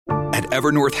At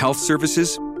Evernorth Health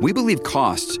Services, we believe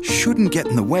costs shouldn't get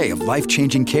in the way of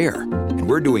life-changing care, and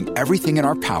we're doing everything in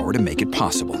our power to make it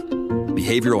possible.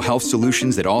 Behavioral health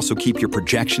solutions that also keep your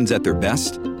projections at their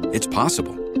best? It's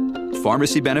possible.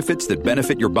 Pharmacy benefits that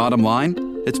benefit your bottom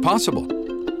line? It's possible.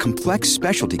 Complex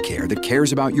specialty care that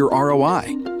cares about your ROI?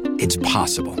 It's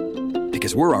possible.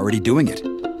 Because we're already doing it.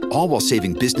 All while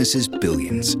saving businesses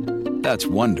billions. That's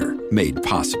Wonder made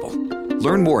possible.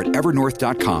 Learn more at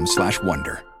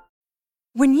evernorth.com/wonder.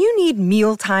 When you need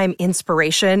mealtime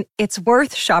inspiration, it's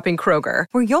worth shopping Kroger,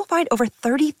 where you'll find over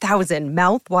 30,000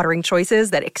 mouth-watering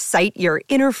choices that excite your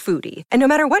inner foodie. And no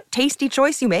matter what tasty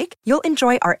choice you make, you'll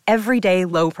enjoy our everyday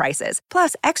low prices,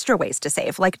 plus extra ways to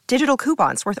save, like digital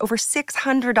coupons worth over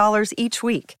 $600 each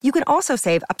week. You can also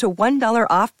save up to $1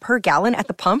 off per gallon at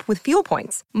the pump with fuel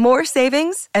points. More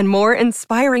savings and more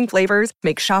inspiring flavors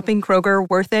make shopping Kroger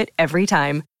worth it every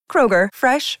time. Kroger,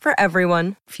 fresh for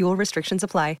everyone. Fuel restrictions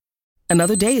apply.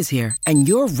 Another day is here, and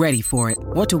you're ready for it.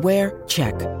 What to wear?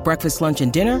 Check. Breakfast, lunch,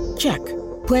 and dinner? Check.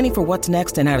 Planning for what's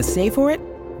next and how to save for it?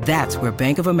 That's where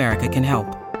Bank of America can help.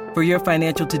 For your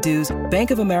financial to-dos,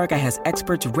 Bank of America has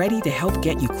experts ready to help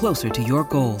get you closer to your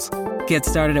goals. Get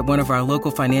started at one of our local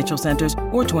financial centers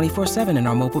or 24/7 in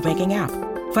our mobile banking app.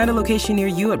 Find a location near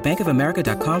you at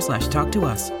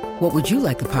bankofamerica.com/talktous. What would you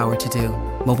like the power to do?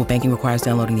 Mobile banking requires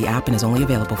downloading the app and is only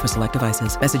available for select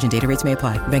devices. Message and data rates may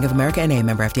apply. Bank of America NA,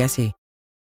 member FDIC.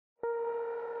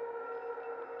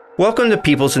 Welcome to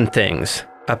Peoples and Things,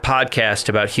 a podcast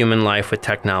about human life with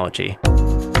technology.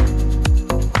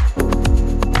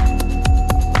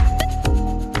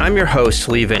 I'm your host,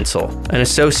 Lee Vinsel, an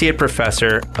associate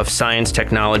professor of science,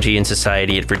 technology, and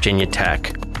society at Virginia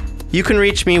Tech. You can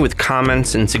reach me with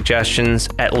comments and suggestions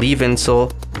at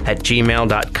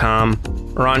leevinsel@gmail.com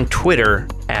or on Twitter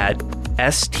at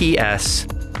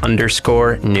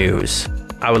STS_news.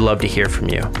 I would love to hear from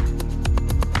you.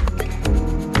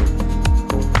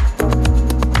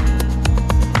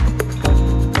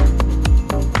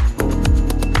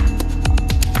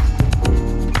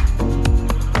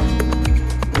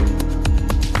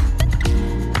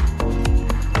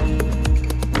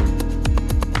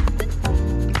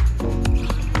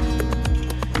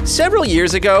 Several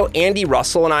years ago, Andy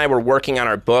Russell and I were working on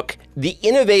our book, The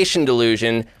Innovation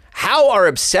Delusion: How Our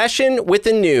Obsession with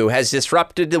the New Has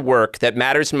Disrupted the Work That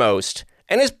Matters Most.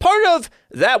 And as part of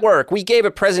that work, we gave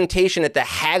a presentation at the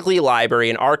Hagley Library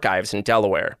and Archives in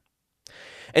Delaware.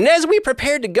 And as we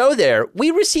prepared to go there,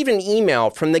 we received an email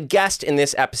from the guest in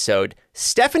this episode,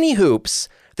 Stephanie Hoops,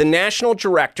 the National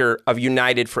Director of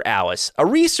United for Alice, a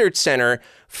research center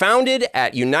founded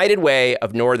at United Way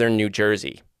of Northern New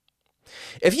Jersey.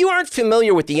 If you aren't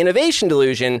familiar with the innovation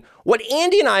delusion, what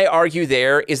Andy and I argue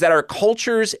there is that our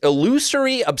culture's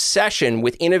illusory obsession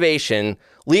with innovation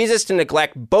leads us to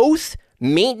neglect both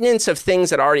maintenance of things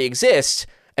that already exist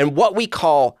and what we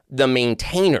call the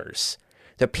maintainers,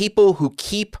 the people who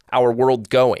keep our world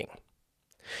going.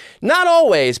 Not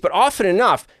always, but often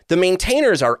enough, the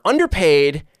maintainers are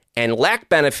underpaid and lack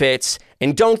benefits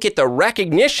and don't get the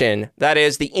recognition, that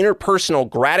is, the interpersonal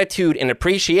gratitude and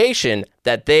appreciation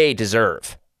that they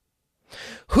deserve.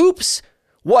 Hoops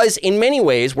was in many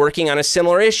ways working on a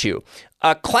similar issue.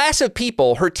 A class of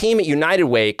people her team at United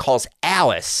Way calls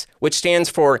ALICE, which stands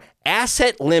for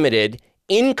Asset Limited,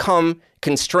 Income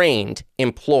Constrained,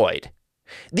 Employed.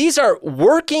 These are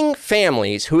working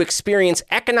families who experience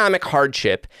economic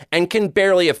hardship and can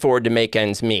barely afford to make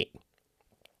ends meet.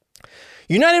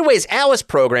 United Way's ALICE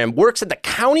program works at the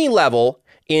county level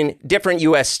in different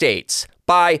U.S. states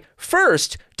by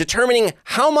first determining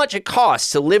how much it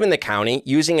costs to live in the county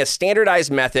using a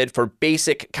standardized method for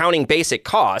counting basic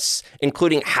costs,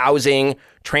 including housing,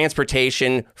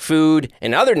 transportation, food,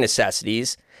 and other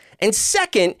necessities. And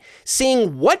second,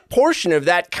 seeing what portion of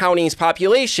that county's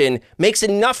population makes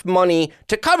enough money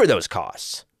to cover those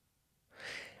costs.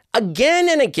 Again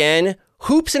and again,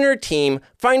 Hoops and her team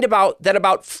find that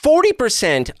about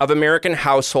 40% of American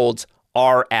households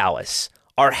are ALICE,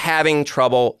 are having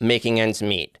trouble making ends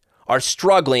meet, are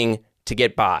struggling to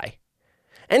get by.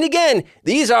 And again,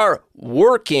 these are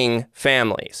working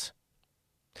families.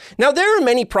 Now, there are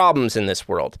many problems in this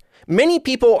world. Many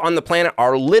people on the planet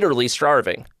are literally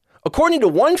starving. According to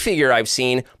one figure I've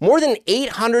seen, more than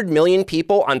 800 million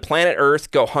people on planet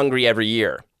Earth go hungry every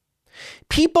year.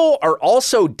 People are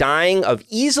also dying of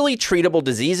easily treatable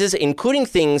diseases, including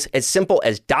things as simple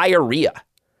as diarrhea.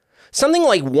 Something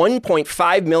like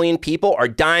 1.5 million people are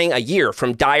dying a year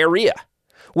from diarrhea,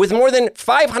 with more than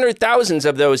 500,000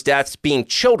 of those deaths being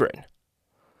children.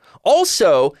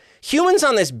 Also, humans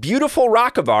on this beautiful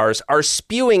rock of ours are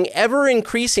spewing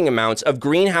ever-increasing amounts of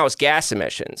greenhouse gas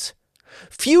emissions.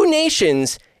 Few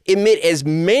nations emit as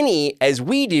many as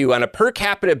we do on a per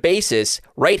capita basis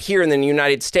right here in the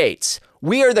United States.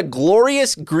 We are the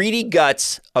glorious, greedy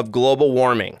guts of global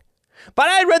warming. But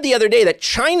I read the other day that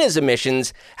China's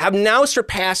emissions have now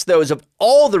surpassed those of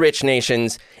all the rich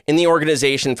nations in the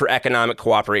Organization for Economic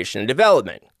Cooperation and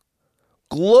Development.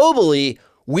 Globally,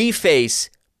 we face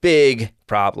big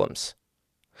problems.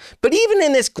 But even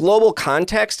in this global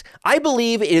context, I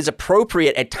believe it is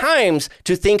appropriate at times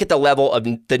to think at the level of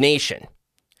the nation,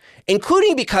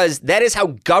 including because that is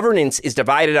how governance is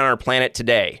divided on our planet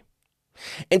today.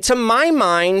 And to my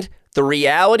mind, the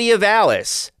reality of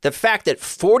Alice, the fact that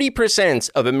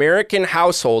 40% of American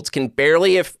households can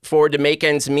barely afford to make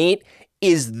ends meet,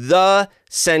 is the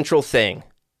central thing.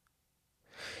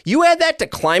 You add that to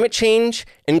climate change,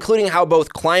 including how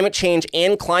both climate change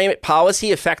and climate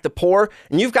policy affect the poor,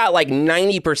 and you've got like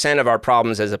 90% of our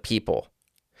problems as a people.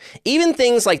 Even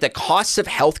things like the costs of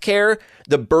healthcare,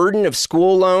 the burden of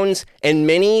school loans, and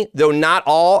many, though not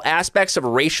all, aspects of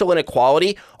racial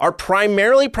inequality are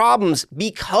primarily problems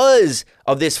because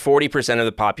of this 40% of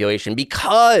the population,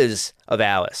 because of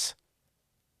Alice.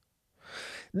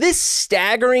 This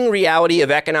staggering reality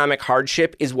of economic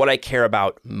hardship is what I care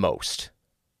about most.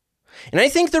 And I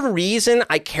think the reason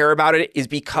I care about it is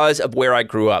because of where I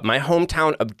grew up, my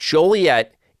hometown of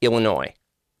Joliet, Illinois.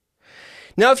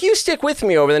 Now, if you stick with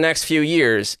me over the next few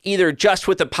years, either just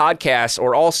with the podcast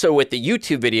or also with the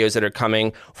YouTube videos that are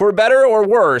coming, for better or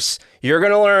worse, you're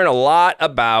going to learn a lot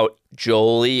about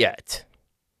Joliet.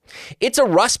 It's a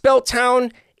Rust Belt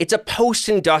town. It's a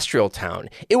post-industrial town.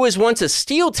 It was once a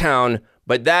steel town,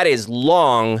 but that is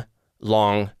long,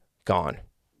 long gone.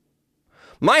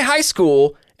 My high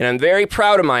school, and I'm very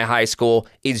proud of my high school,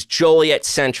 is Joliet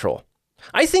Central.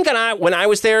 I think when I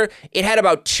was there, it had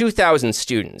about 2,000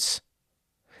 students.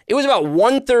 It was about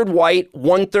 1/3 white,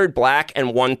 1/3 black,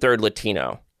 and 1/3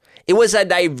 Latino. It was a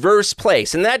diverse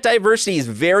place, and that diversity is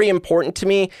very important to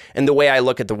me and the way I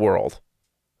look at the world.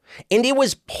 And it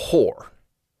was poor.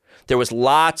 There was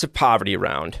lots of poverty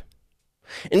around.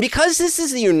 And because this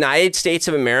is the United States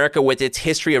of America with its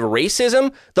history of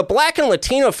racism, the black and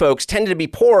Latino folks tended to be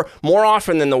poor more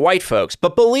often than the white folks.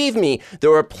 But believe me, there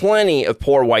were plenty of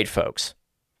poor white folks.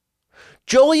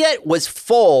 Joliet was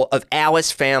full of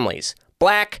Alice families.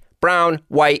 Black, brown,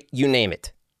 white, you name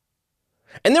it.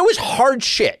 And there was hard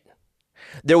shit.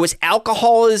 There was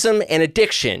alcoholism and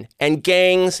addiction and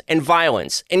gangs and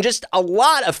violence and just a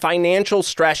lot of financial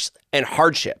stress and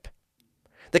hardship.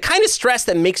 The kind of stress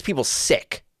that makes people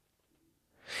sick.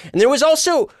 And there was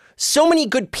also so many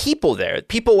good people there.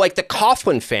 People like the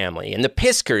Coughlin family and the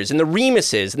Piskers and the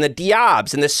Remuses and the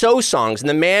Diabs and the So-Songs and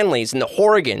the Manleys and the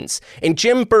Horrigans and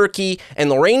Jim Berkey and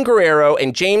Lorraine Guerrero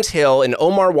and James Hill and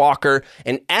Omar Walker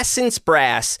and Essence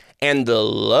Brass and the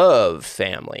Love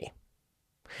family.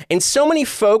 And so many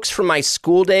folks from my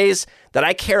school days that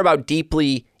I care about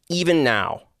deeply even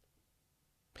now.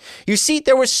 You see,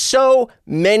 there were so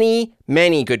many,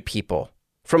 many good people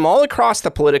from all across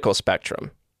the political spectrum.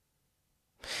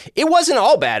 It wasn't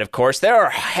all bad, of course. There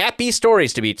are happy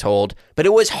stories to be told, but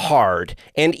it was hard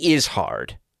and is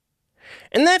hard.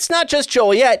 And that's not just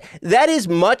Joliet. That is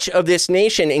much of this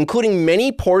nation, including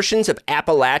many portions of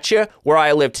Appalachia, where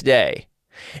I live today.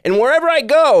 And wherever I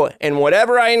go and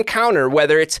whatever I encounter,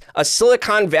 whether it's a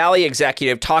Silicon Valley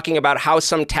executive talking about how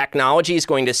some technology is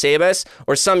going to save us,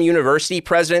 or some university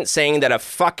president saying that a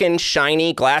fucking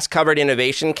shiny glass-covered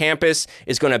innovation campus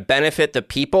is going to benefit the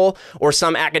people, or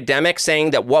some academic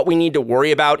saying that what we need to worry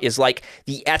about is like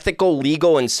the ethical,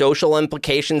 legal, and social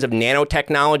implications of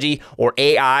nanotechnology or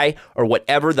AI or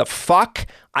whatever the fuck,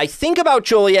 I think about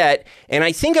Joliet and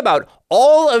I think about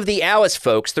all of the Alice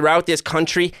folks throughout this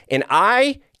country, and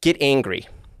I get angry,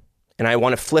 and I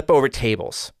want to flip over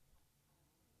tables.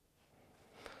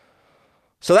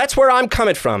 So that's where I'm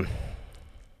coming from.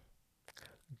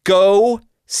 Go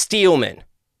Steelman.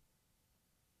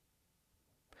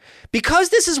 Because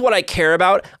this is what I care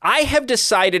about, I have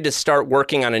decided to start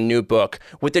working on a new book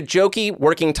with the jokey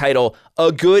working title,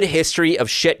 A Good History of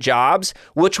Shit Jobs,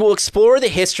 which will explore the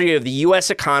history of the U.S.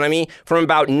 economy from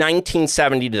about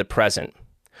 1970 to the present.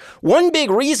 One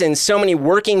big reason so many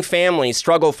working families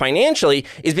struggle financially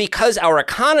is because our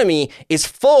economy is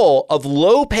full of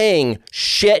low-paying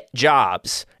shit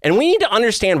jobs. And we need to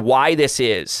understand why this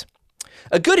is.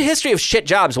 A Good History of Shit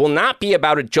Jobs will not be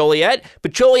about a Joliet,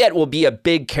 but Joliet will be a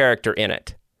big character in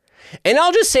it. And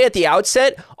I'll just say at the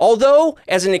outset, although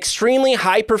as an extremely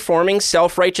high-performing,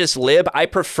 self-righteous lib, I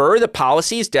prefer the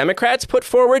policies Democrats put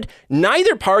forward,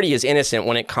 neither party is innocent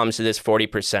when it comes to this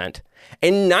 40%.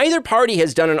 And neither party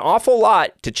has done an awful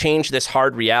lot to change this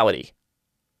hard reality.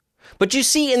 But you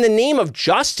see, in the name of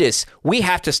justice, we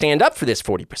have to stand up for this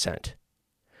 40%.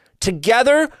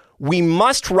 Together, we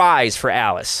must rise for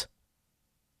Alice.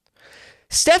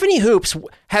 Stephanie Hoops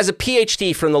has a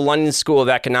PhD from the London School of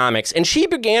Economics, and she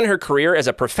began her career as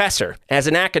a professor, as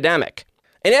an academic.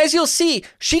 And as you'll see,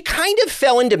 she kind of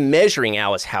fell into measuring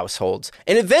Alice households.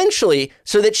 And eventually,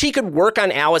 so that she could work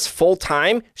on Alice full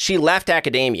time, she left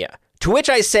academia. To which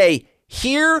I say,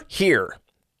 hear, hear.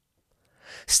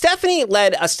 Stephanie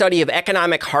led a study of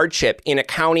economic hardship in a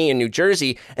county in New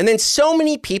Jersey, and then so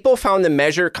many people found the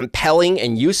measure compelling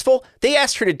and useful, they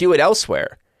asked her to do it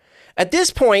elsewhere. At this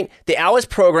point, the Alice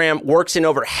program works in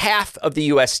over half of the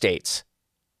U.S. states.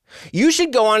 You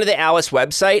should go onto the Alice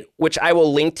website, which I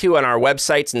will link to on our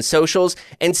websites and socials,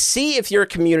 and see if your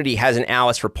community has an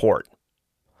Alice report.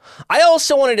 I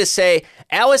also wanted to say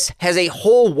Alice has a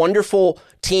whole wonderful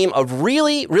team of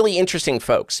really, really interesting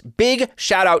folks. Big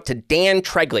shout out to Dan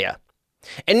Treglia.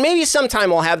 And maybe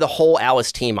sometime we'll have the whole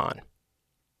Alice team on.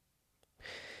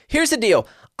 Here's the deal.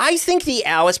 I think the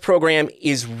Alice program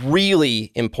is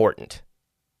really important.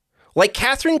 Like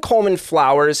Catherine Coleman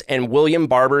Flowers and William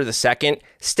Barber II,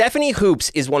 Stephanie Hoops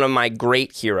is one of my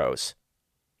great heroes.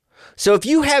 So if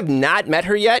you have not met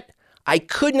her yet, I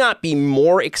could not be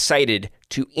more excited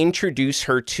to introduce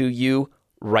her to you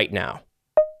right now.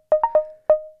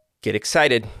 Get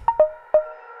excited.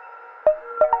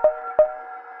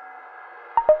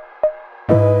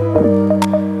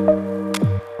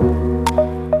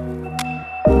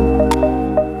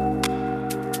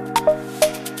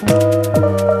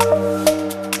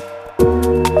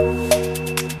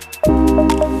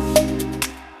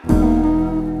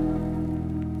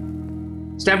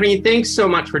 Stephanie, thanks so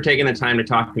much for taking the time to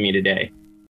talk to me today.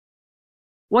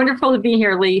 Wonderful to be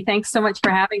here, Lee. Thanks so much for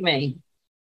having me.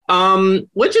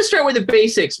 Let's just start with the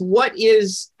basics. What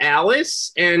is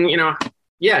Alice? And,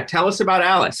 tell us about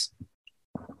Alice.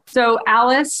 So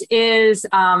Alice is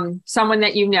someone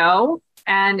that you know,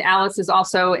 and Alice is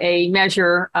also a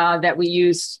measure that we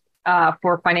use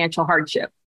for financial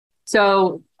hardship.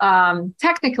 So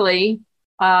technically,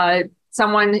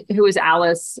 someone who is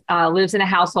Alice lives in a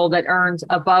household that earns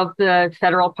above the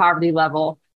federal poverty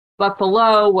level, but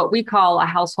below what we call a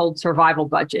household survival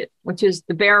budget, which is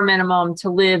the bare minimum to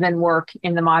live and work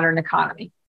in the modern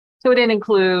economy. So it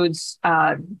includes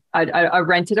a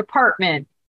rented apartment,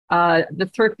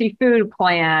 the thrifty food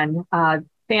plan,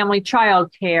 family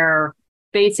child care,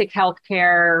 basic health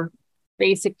care,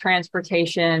 basic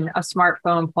transportation, a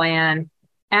smartphone plan,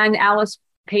 and Alice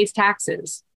pays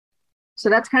taxes. So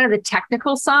that's kind of the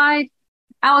technical side.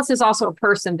 Alice is also a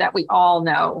person that we all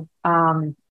know.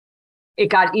 It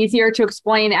got easier to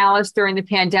explain Alice during the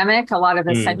pandemic. A lot of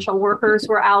essential workers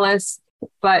were Alice,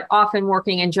 but often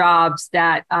working in jobs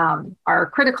that are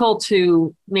critical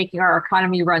to making our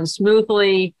economy run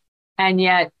smoothly, and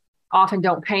yet often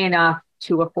don't pay enough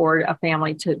to afford a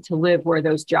family to live where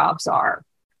those jobs are.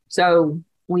 So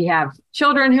we have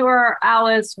children who are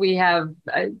Alice. We have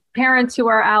parents who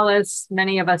are Alice.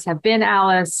 Many of us have been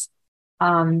Alice.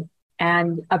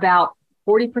 And about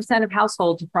 40% of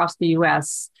households across the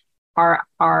U.S.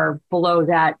 are below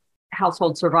that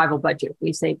household survival budget.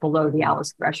 We say below the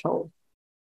Alice threshold.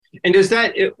 And does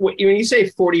that, when you say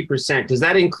 40%, does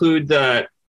that include the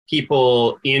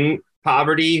people in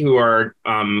poverty who are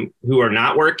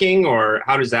not working, or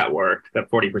how does that work, the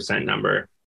 40% number?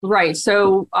 Right.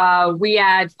 So we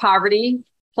add poverty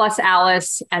plus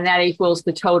Alice, and that equals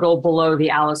the total below the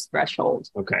Alice threshold.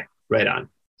 Okay, right on.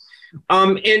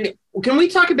 And can we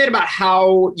talk a bit about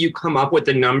how you come up with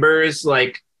the numbers,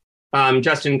 like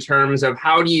just in terms of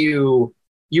how do you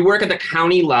work at the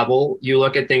county level, you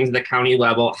look at things at the county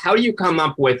level, how do you come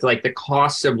up with like the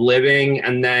costs of living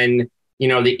and then,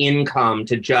 the income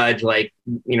to judge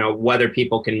whether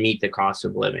people can meet the cost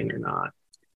of living or not?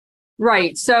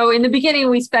 Right. So in the beginning,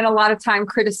 we spent a lot of time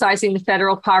criticizing the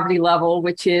federal poverty level,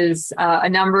 which is a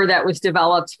number that was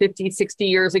developed 50, 60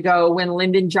 years ago when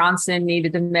Lyndon Johnson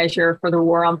needed a measure for the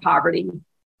war on poverty.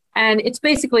 And it's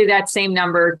basically that same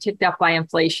number ticked up by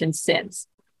inflation since.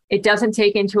 It doesn't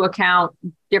take into account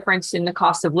difference in the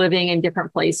cost of living in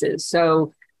different places.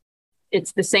 So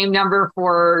it's the same number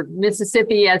for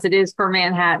Mississippi as it is for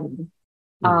Manhattan.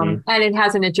 And it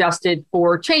hasn't adjusted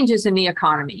for changes in the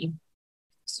economy.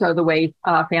 So the way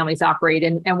families operate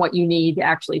and what you need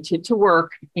actually to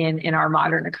work in our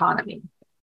modern economy.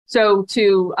 So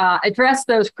to address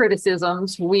those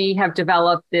criticisms, we have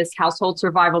developed this household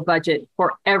survival budget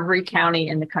for every county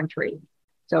in the country.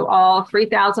 So all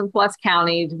 3,000 plus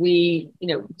counties, we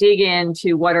dig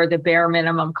into what are the bare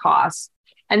minimum costs,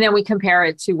 and then we compare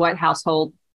it to what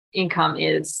household income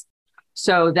is.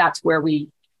 So that's where we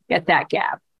get that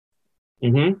gap.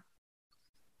 Mm-hmm.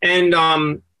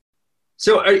 And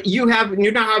so you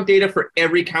now have data for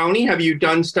every county. Have you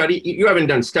done You haven't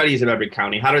done studies of every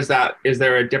county. How does that? Is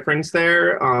there a difference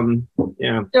there?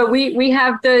 Yeah. So we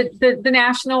have the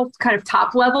national kind of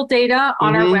top level data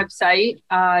on our website,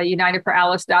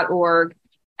 unitedforalice.org.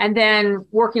 And then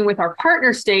working with our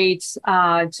partner states,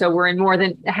 so we're in more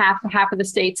than half of the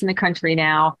states in the country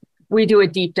now, we do a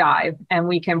deep dive and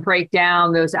we can break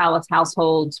down those ALICE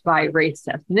households by race,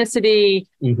 ethnicity,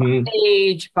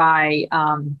 age, by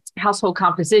household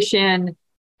composition,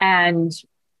 and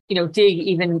dig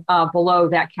even below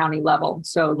that county level.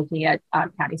 So looking at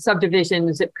county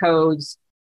subdivisions, zip codes,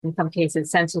 in some cases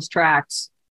census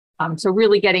tracts. So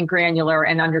really getting granular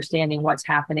and understanding what's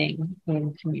happening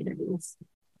in communities.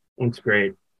 That's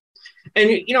great. And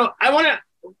I want to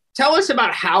tell us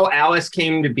about how ALICE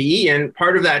came to be. And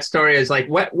part of that story is like,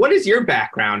 what is your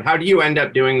background? How do you end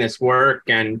up doing this work?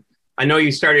 And I know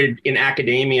you started in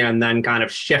academia and then kind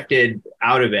of shifted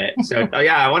out of it. So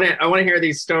I want to hear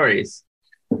these stories.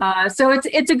 So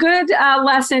it's a good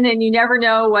lesson, and you never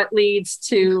know what leads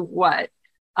to what.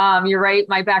 You're right.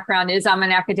 My background is I'm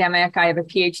an academic. I have a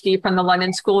PhD from the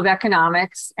London School of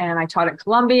Economics, and I taught at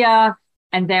Columbia.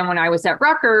 And then when I was at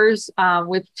Rutgers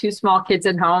with two small kids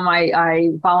at home, I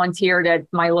volunteered at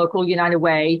my local United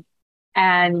Way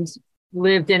and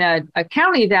lived in a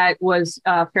county that was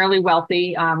fairly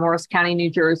wealthy, Morris County, New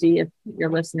Jersey, if your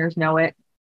listeners know it.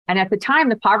 And at the time,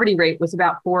 the poverty rate was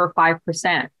about 4 or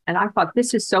 5%. And I thought,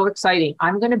 this is so exciting.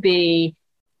 I'm going to be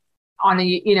on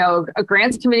a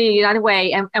grants committee at United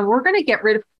Way, and we're going to get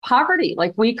rid of poverty.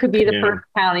 Like, we could be the first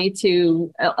county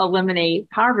to eliminate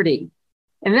poverty.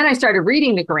 And then I started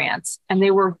reading the grants, and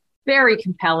they were very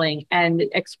compelling and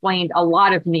explained a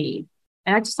lot of need.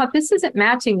 And I just thought, this isn't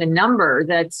matching the number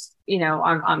that's,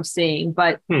 I'm seeing,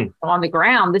 but on the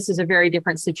ground, this is a very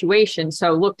different situation.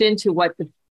 So looked into what the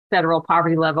federal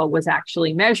poverty level was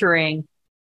actually measuring,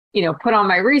 put on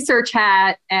my research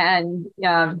hat and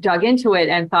dug into it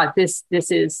and thought, this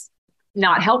is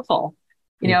not helpful.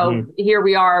 Here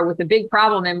we are with a big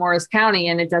problem in Morris County,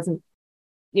 and it doesn't,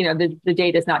 the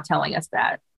data is not telling us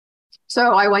that.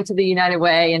 So I went to the United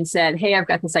Way and said, hey, I've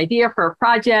got this idea for a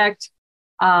project.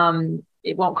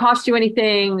 It won't cost you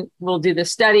anything. We'll do the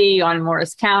study on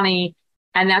Morris County.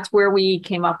 And that's where we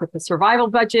came up with the survival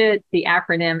budget, the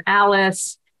acronym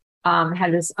ALICE,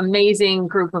 had this amazing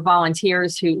group of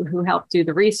volunteers who helped do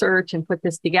the research and put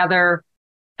this together.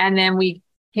 And then we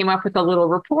came up with a little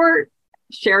report,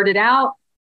 shared it out.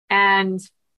 And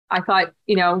I thought,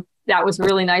 that was a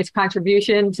really nice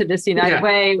contribution to this United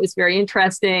Way. It was very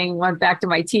interesting. Went back to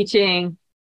my teaching.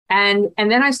 And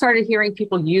then I started hearing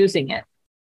people using it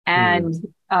and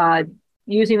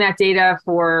using that data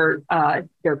for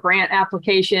their grant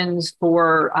applications,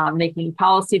 for making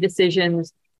policy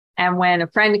decisions. And when a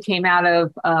friend came out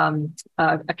of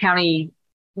a county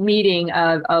meeting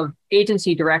of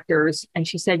agency directors, and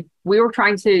she said, we were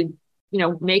trying to,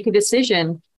 make a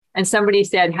decision. And somebody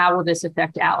said, how will this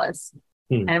affect ALICE?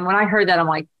 And when I heard that, I'm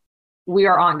like, we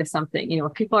are on to something.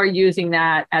 If people are using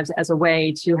that as a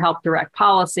way to help direct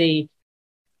policy,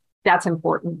 that's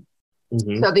important.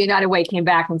 So the United Way came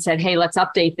back and said, hey, let's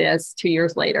update this 2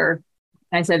 years later.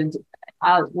 And I said,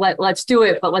 let's do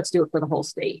it, but let's do it for the whole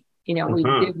state. We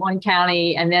did one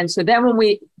county. And then when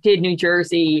we did New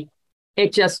Jersey,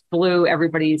 it just blew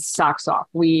everybody's socks off.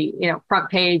 We, front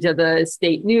page of the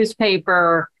state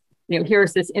newspaper,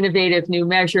 here's this innovative new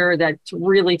measure that's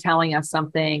really telling us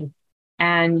something.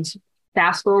 And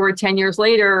fast forward 10 years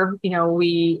later,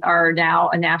 we are now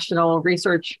a national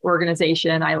research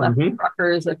organization. I left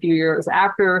Rutgers a few years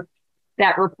after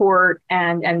that report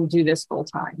and do this full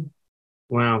time.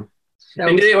 Wow. So,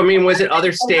 and was it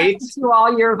other states? To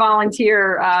all your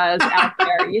volunteer out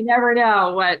there, you never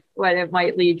know what it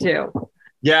might lead to.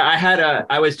 Yeah,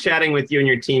 I was chatting with you and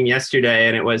your team yesterday,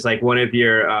 and it was like one of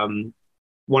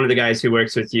the guys who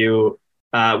works with you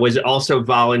was also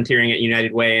volunteering at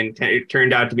United Way, and it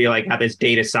turned out to be had this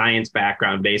data science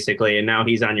background basically, and now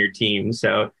he's on your team.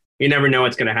 So you never know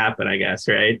what's going to happen, I guess,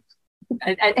 right?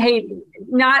 Hey,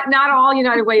 not all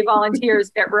United Way volunteers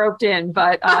get roped in,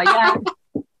 but yeah.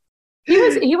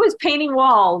 He was painting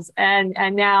walls, and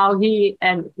now he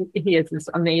has this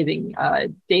amazing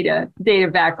data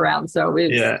background. So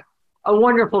it's a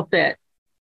wonderful fit.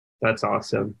 That's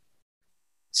awesome.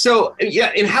 So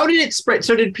and how did it spread?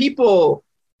 So did people?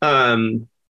 Well,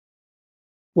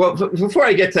 before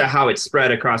I get to how it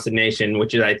spread across the nation,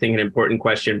 which is I think an important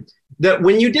question, that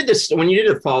when you did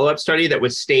a follow-up study that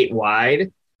was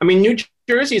statewide, I mean, New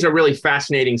Jersey is a really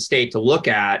fascinating state to look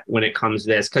at when it comes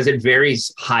to this, because it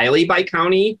varies highly by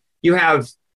county. You have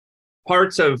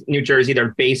parts of New Jersey that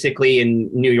are basically in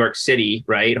New York City,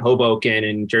 right? Hoboken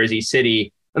and Jersey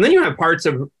City. And then you have parts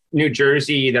of New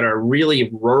Jersey that are really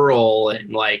rural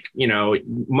and like,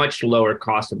 much lower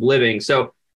cost of living.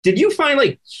 So did you find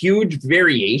like huge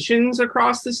variations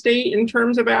across the state in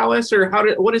terms of Alice, or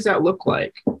what does that look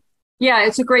like? Yeah,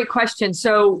 it's a great question.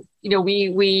 So,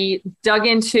 we dug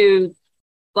into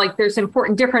like there's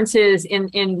important differences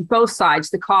in both sides,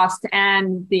 the cost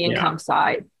and the income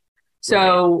side.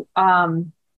 So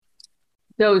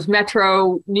those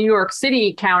metro New York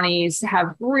City counties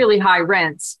have really high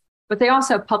rents, but they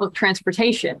also have public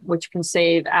transportation, which can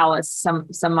save Alice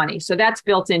some money. So that's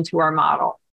built into our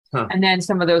model. Huh. And then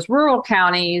some of those rural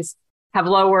counties have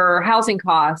lower housing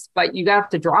costs, but you have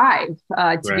to drive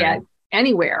to get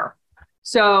anywhere.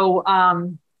 So,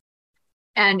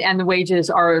 and the wages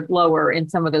are lower in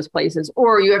some of those places,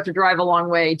 or you have to drive a long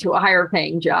way to a higher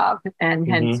paying job. And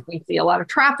hence we see a lot of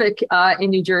traffic in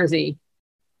New Jersey.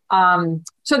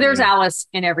 So there's Alice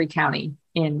in every county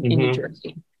in New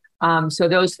Jersey. So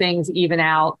those things even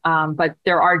out, but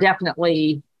there are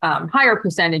definitely higher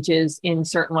percentages in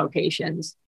certain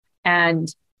locations.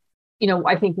 And,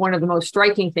 I think one of the most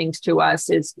striking things to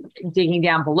us is digging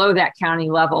down below that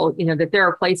county level, that there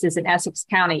are places in Essex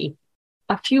County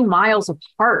a few miles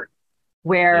apart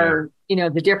where,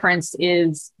 the difference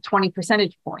is 20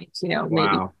 percentage points,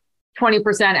 maybe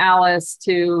 20% Alice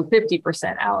to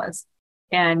 50% Alice,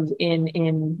 and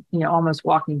in almost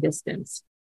walking distance.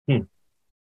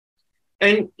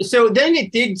 And so then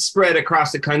it did spread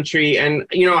across the country. And,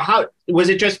 how was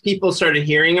it just people started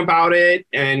hearing about it?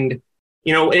 And,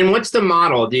 and what's the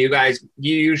model? Do you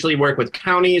usually work with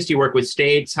counties? Do you work with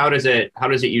states? How does it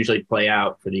usually play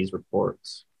out for these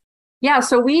reports? Yeah,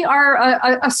 so we are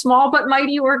a small but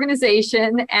mighty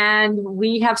organization, and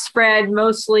we have spread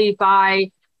mostly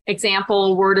by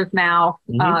example, word of mouth.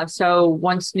 So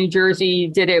once New Jersey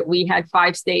did it, we had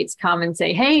 5 states come and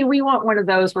say, hey, we want one of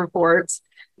those reports.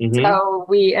 So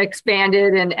we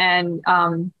expanded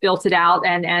and built it out.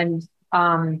 And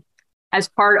as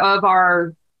part of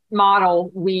our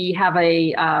model, we have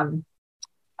a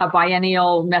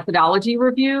biennial methodology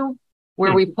review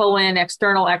where we pull in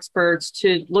external experts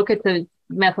to look at the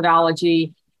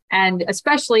methodology and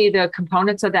especially the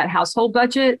components of that household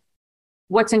budget.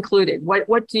 What's included? What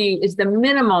is the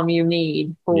minimum you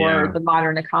need for the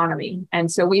modern economy? And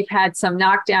so we've had some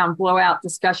knockdown, blowout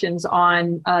discussions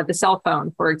on the cell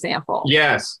phone, for example.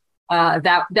 Yes.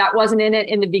 That wasn't in it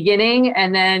in the beginning,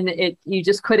 and then you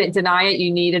just couldn't deny it.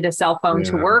 You needed a cell phone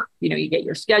to work. You get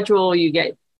your schedule,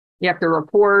 you have to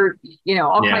report.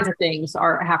 All kinds of things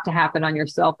have to happen on your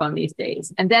cell phone these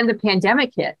days. And then the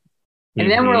pandemic hit, and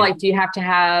then we're like, do you have to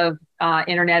have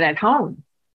internet at home?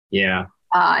 Yeah.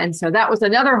 And so that was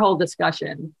another whole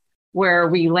discussion where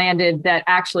we landed that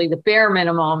actually the bare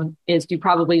minimum is you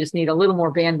probably just need a little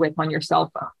more bandwidth on your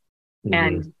cell phone.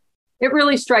 And it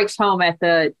really strikes home at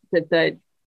the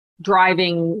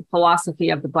driving philosophy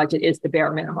of the budget is the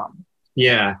bare minimum.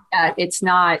 Yeah. It's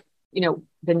not,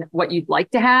 what you'd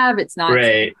like to have. It's not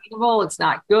sustainable. It's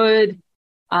not good.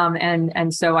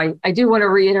 And so I do want to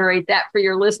reiterate that for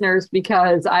your listeners,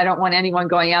 because I don't want anyone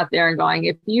going out there and going,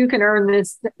 if you can earn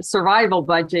this survival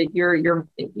budget, you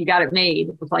got it made.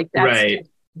 It was like, that's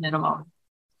minimum.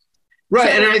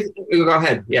 Right. So, and go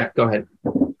ahead. Yeah, go ahead.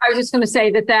 I was just going to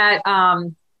say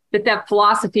that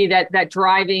philosophy, that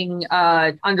driving,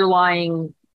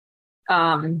 underlying,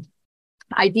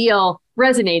 ideal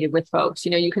resonated with folks.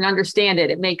 You can understand it.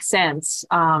 It makes sense.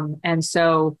 And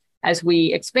so as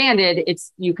we expanded,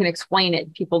 you can explain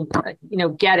it. People,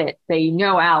 get it. They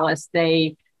know Alice.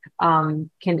 They can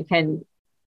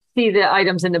see the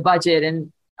items in the budget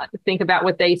and think about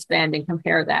what they spend and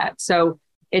compare that. So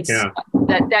it's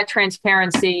that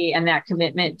transparency and that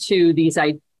commitment to these,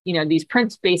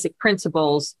 basic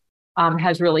principles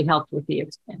has really helped with the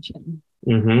expansion.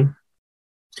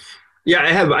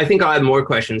 Yeah, I think I'll have more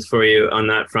questions for you on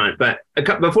that front. But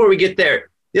before we get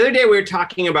there, the other day we were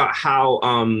talking about how,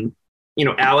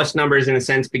 Alice numbers in a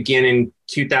sense begin in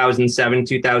 2007,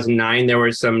 2009. There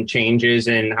were some changes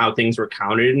in how things were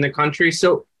counted in the country.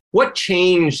 So what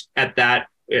changed in that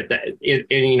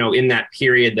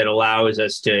period that allows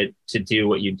us to do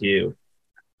what you do?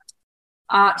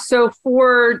 So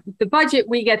for the budget,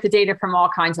 we get the data from all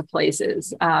kinds of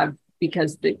places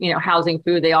because housing,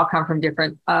 food, they all come from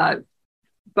different,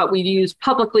 but we use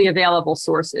publicly available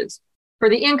sources. For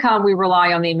the income, we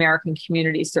rely on the American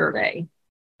Community Survey,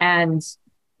 and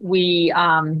we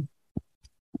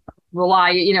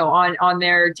rely, on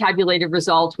their tabulated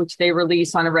results, which they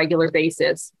release on a regular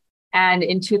basis. And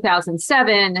in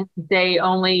 2007, they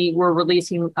only were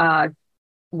releasing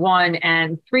 1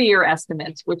 and 3-year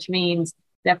estimates, which means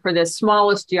that for the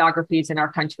smallest geographies in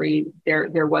our country,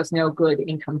 there was no good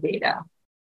income data.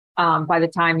 By the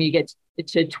time you get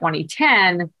to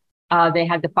 2010, they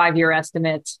had the 5-year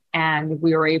estimates, and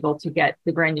we were able to get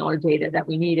the granular data that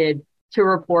we needed to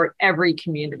report every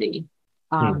community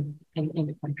in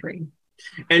the country.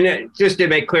 And just to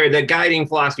make clear, the guiding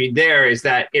philosophy there is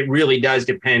that it really does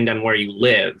depend on where you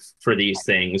live for these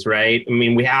things, right? I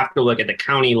mean, we have to look at the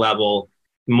county level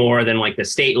more than like the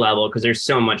state level, because there's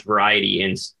so much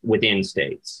variety within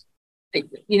states.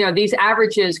 These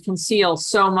averages conceal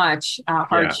so much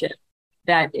hardship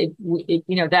that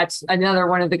that's another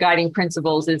one of the guiding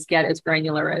principles is get as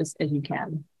granular as you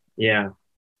can. Yeah.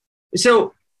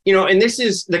 So, and this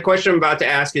is the question I'm about to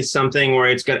ask is something where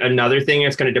it's got another thing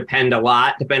that's going to depend a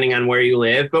lot depending on where you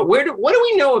live. But what do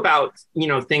we know about,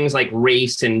 things like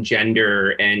race and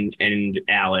gender and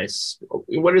Alice?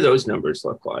 What do those numbers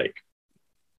look like?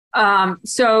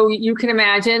 So you can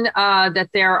imagine that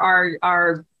there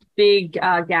are big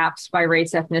gaps by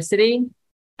race, ethnicity.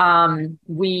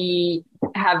 We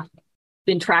have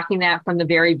been tracking that from the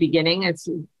very beginning. It's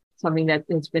something that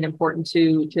has been important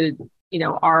to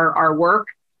our work.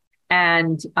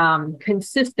 And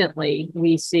consistently,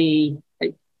 we see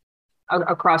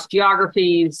across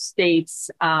geographies, states,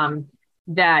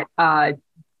 that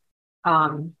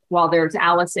while there's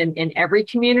Alice in every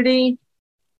community,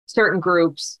 certain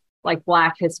groups like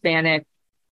Black, Hispanic,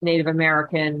 Native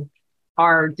American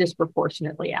are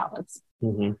disproportionately Alice.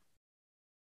 Mm-hmm.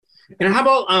 And how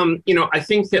about, I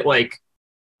think that like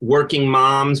working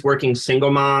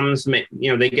single moms,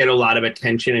 they get a lot of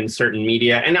attention in certain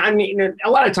media. And I mean,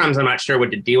 a lot of times I'm not sure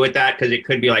what to do with that because it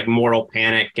could be like moral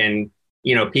panic and,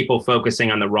 people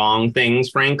focusing on the wrong things,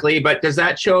 frankly. But does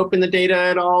that show up in the data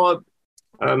at all?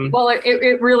 Well,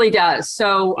 it really does.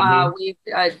 So we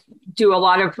do a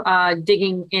lot of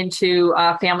digging into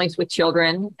families with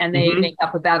children, and they make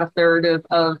up about 1/3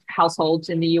 of households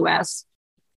in the U.S.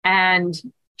 And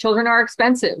children are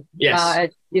expensive.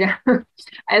 Yes.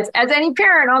 As any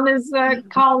parent on this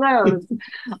call knows.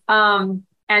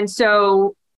 And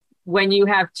so when you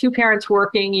have two parents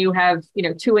working, you have,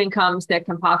 two incomes that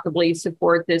can possibly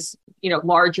support this,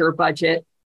 larger budget.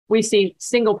 We see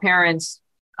single parents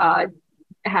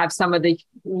have some of the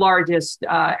largest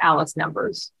Alice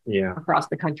numbers across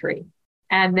the country.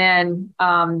 And then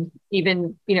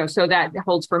even, so that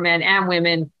holds for men and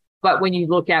women. But when you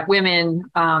look at women,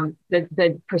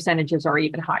 the percentages are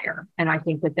even higher. And I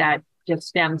think that just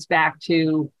stems back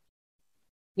to,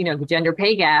 the gender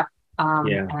pay gap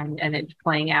and it's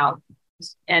playing out.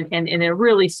 And in a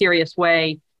really serious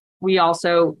way, we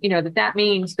also, that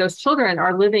means those children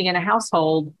are living in a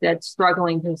household that's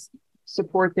struggling to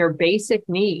support their basic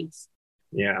needs.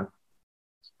 Yeah.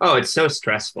 Oh, it's so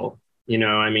stressful. I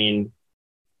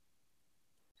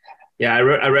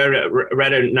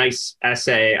read a nice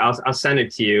essay. I'll send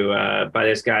it to you by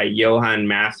this guy, Johann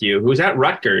Matthew, who's at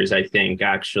Rutgers, I think,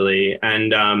 actually.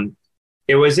 And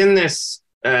it was in this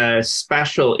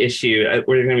special issue.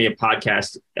 We're going to be a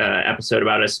podcast episode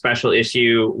about a special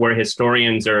issue where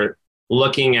historians are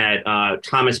looking at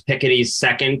Thomas Piketty's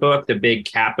second book, the big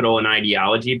Capital and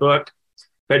Ideology book.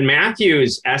 But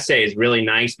Matthew's essay is really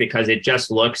nice because it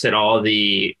just looks at all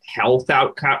the health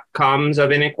outcomes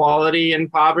of inequality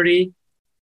and poverty.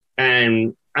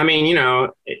 And I mean,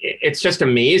 it's just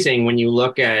amazing when you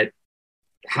look at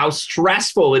how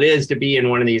stressful it is to be in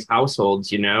one of these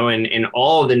households, and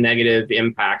all the negative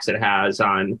impacts it has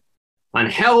on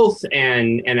health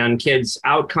and on kids'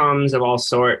 outcomes of all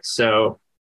sorts. So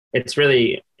it's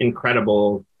really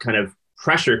incredible kind of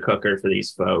pressure cooker for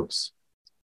these folks.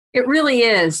 It really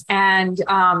is. And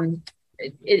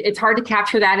it's hard to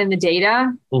capture that in the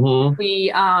data.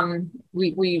 Mm-hmm.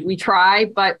 We try,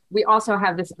 but we also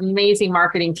have this amazing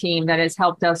marketing team that has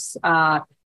helped us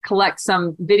collect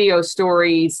some video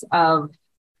stories of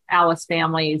Alice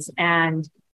families. And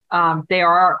they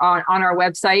are on our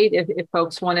website if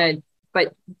folks want to.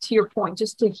 But to your point,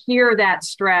 just to hear that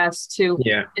stress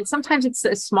and sometimes it's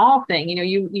a small thing,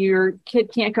 your kid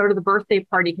can't go to the birthday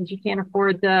party because you can't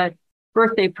afford the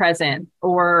birthday present,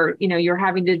 or, you're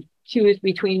having to choose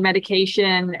between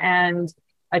medication and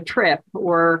a trip,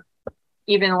 or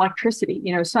even electricity,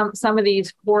 some of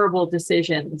these horrible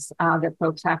decisions that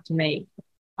folks have to make.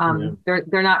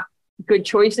 They're not good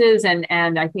choices.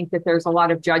 And I think that there's a lot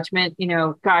of judgment,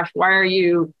 gosh, why are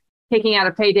you taking out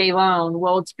a payday loan?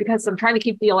 Well, it's because I'm trying to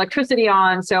keep the electricity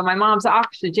on, so my mom's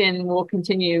oxygen will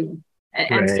continue.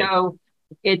 And so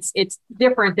it's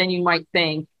different than you might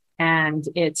think. And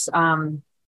it's hard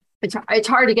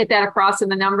to get that across in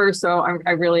the numbers. So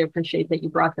I really appreciate that you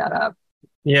brought that up.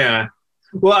 Yeah.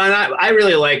 Well, and I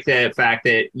really like the fact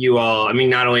that you all, I mean,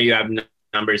 not only you have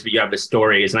numbers, but you have the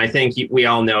stories. And I think we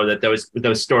all know that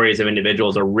those stories of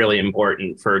individuals are really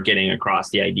important for getting across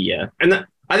the idea. And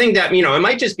I think that, it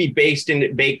might just be baked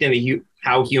into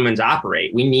how humans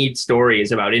operate. We need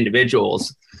stories about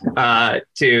individuals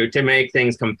to make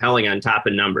things compelling on top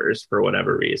of numbers for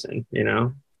whatever reason,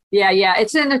 Yeah.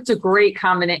 It's a great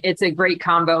combination. It's a great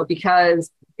combo,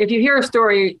 because if you hear a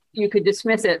story, you could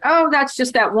dismiss it. Oh, that's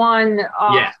just that one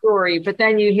story. But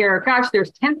then you hear, gosh, there's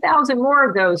 10,000 more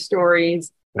of those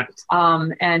stories. Right.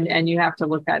 And you have to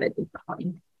look at it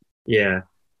differently. Yeah.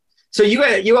 So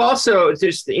you also,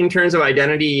 just in terms of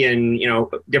identity and,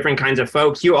 different kinds of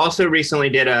folks, you also recently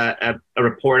did a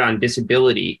report on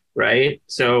disability, right?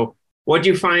 So what do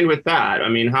you find with that? I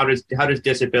mean, how does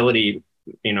disability,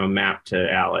 map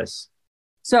to Alice?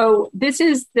 So this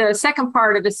is the second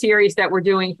part of a series that we're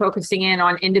doing, focusing in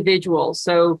on individuals.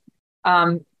 So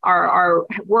our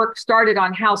work started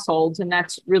on households, and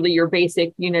that's really your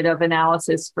basic unit of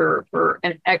analysis for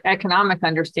an economic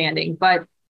understanding. But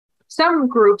some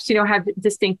groups, have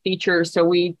distinct features. So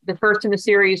the first in the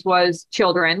series was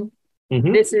children.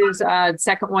 Mm-hmm. This is the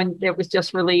second one that was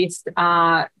just released,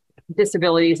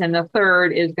 disabilities, and the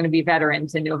third is going to be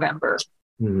veterans in November.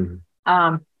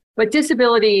 Mm-hmm. But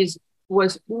disabilities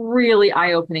was really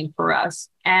eye-opening for us.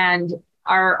 And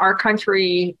our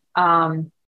country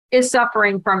is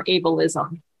suffering from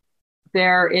ableism.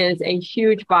 There is a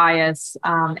huge bias,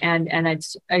 and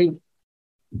it's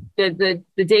the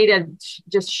data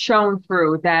just shown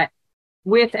through that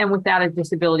with and without a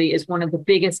disability is one of the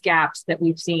biggest gaps that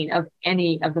we've seen of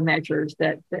any of the measures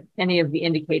that any of the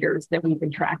indicators that we've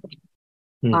been tracking.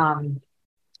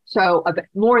 So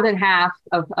more than half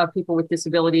of people with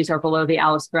disabilities are below the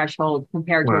ALICE threshold,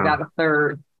 compared to about a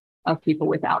third of people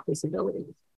without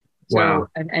disabilities. So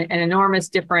an enormous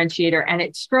differentiator, and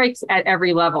it strikes at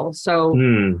every level. So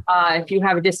if you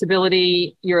have a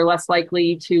disability, you're less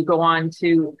likely to go on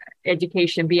to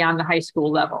education beyond the high school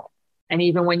level. And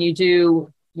even when you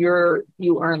do,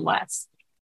 you earn less.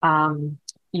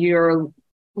 You're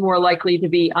more likely to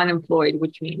be unemployed,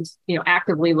 which means,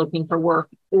 actively looking for work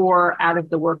or out of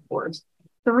the workforce.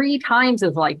 3 times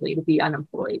as likely to be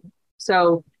unemployed.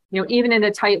 So, even in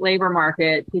a tight labor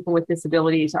market, people with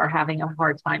disabilities are having a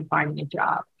hard time finding a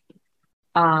job.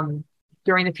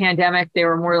 During the pandemic, they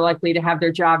were more likely to have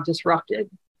their job disrupted.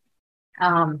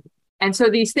 And so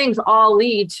these things all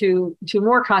lead to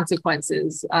more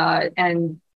consequences,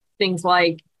 and things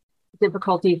like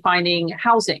difficulty finding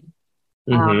housing.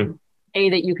 Mm-hmm. A,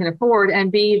 that you can afford,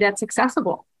 and B, that's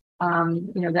accessible.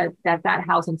 That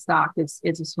housing stock is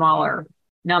a smaller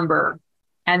number.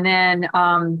 And then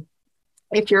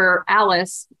if you're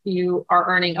Alice, you are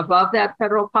earning above that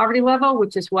federal poverty level,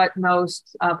 which is what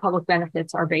most public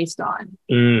benefits are based on.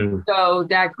 So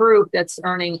that group that's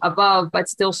earning above but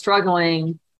still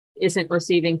struggling isn't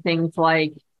receiving things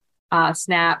like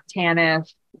SNAP, TANF,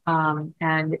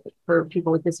 and for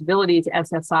people with disabilities,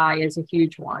 SSI is a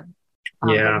huge one.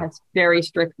 It has very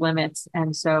strict limits.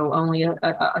 And so only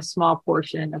a small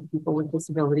portion of people with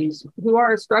disabilities who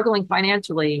are struggling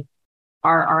financially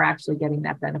are actually getting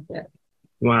that benefit.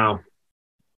 Wow.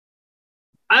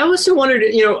 I also wondered,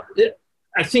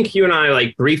 I think you and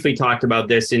I briefly talked about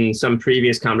this in some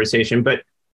previous conversation, but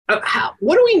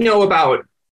what do we know about,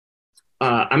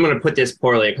 I'm going to put this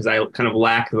poorly because I kind of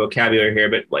lack the vocabulary here,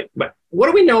 but what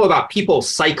do we know about people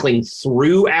cycling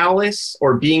through ALICE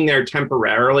or being there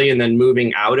temporarily and then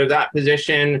moving out of that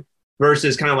position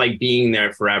versus kind of being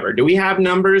there forever? Do we have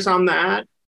numbers on that?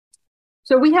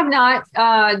 So we have not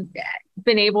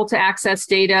been able to access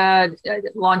data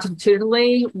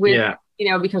longitudinally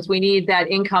because we need that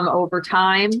income over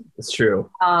time. That's true.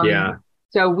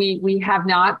 So we have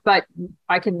not, but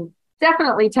I can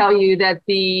definitely tell you that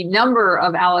the number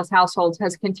of ALICE households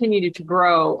has continued to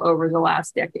grow over the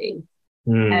last decade.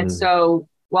 And so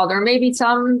while there may be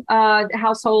some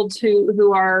households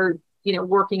who are,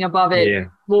 working above it,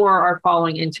 more are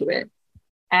falling into it.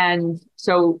 And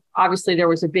so obviously there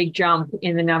was a big jump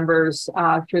in the numbers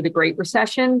through the Great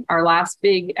Recession, our last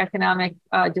big economic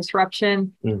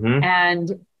disruption. Mm-hmm.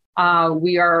 And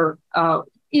we are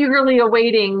eagerly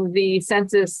awaiting the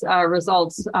census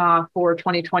results for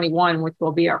 2021, which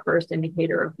will be our first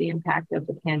indicator of the impact of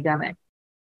the pandemic.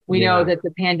 We know that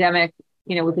the pandemic,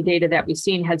 with the data that we've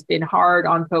seen, has been hard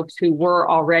on folks who were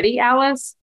already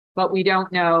ALICE, but we don't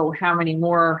know how many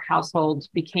more households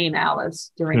became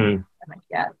ALICE during the pandemic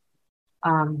yet.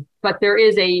 But there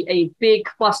is a big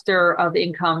cluster of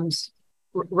incomes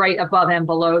right above and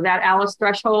below that ALICE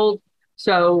threshold.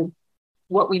 So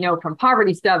what we know from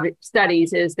poverty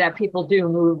studies is that people do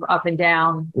move up and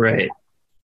down. Right.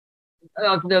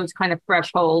 of those kind of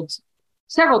thresholds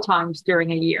several times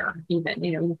during a year, even,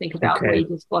 you think about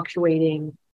wages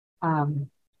fluctuating.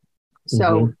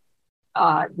 So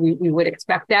we would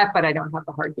expect that, but I don't have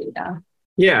the hard data.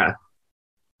 Yeah.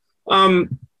 But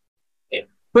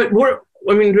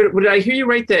did I hear you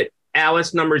right that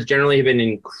ALICE numbers generally have been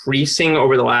increasing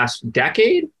over the last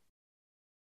decade?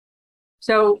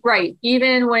 So, right.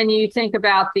 Even when you think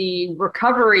about the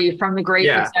recovery from the Great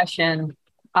Recession,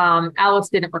 ALICE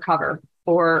didn't recover,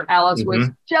 or ALICE was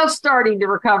just starting to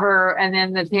recover, and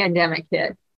then the pandemic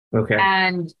hit. Okay.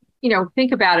 And,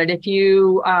 think about it. If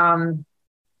you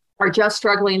are just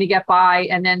struggling to get by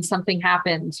and then something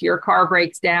happens, your car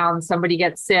breaks down, somebody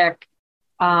gets sick,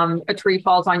 a tree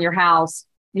falls on your house,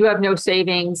 you have no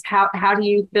savings. How do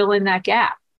you fill in that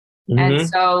gap? And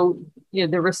so,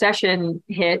 the recession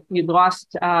hit, you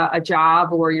lost a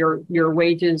job, or your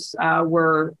wages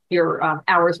your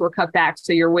hours were cut back,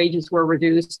 so your wages were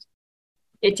reduced.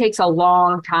 It takes a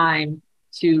long time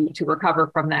to recover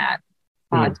from that,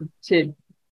 to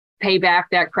pay back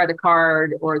that credit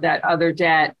card or that other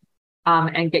debt,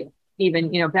 and get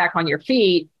even, back on your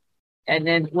feet, and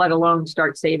then let alone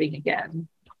start saving again.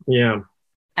 Yeah.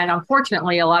 And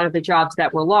unfortunately, a lot of the jobs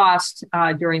that were lost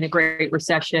during the Great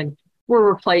Recession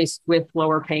were replaced with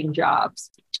lower paying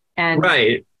jobs. And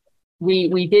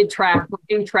we do track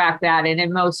that. And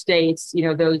in most states,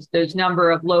 those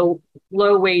number of low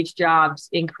wage jobs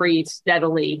increased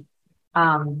steadily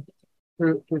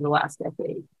through the last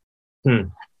decade.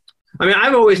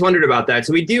 I've always wondered about that.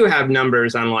 So we do have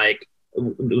numbers on like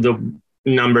the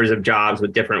numbers of jobs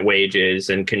with different wages,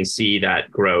 and can see that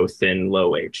growth in low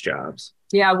wage jobs.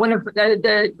 Yeah, one of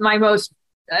my most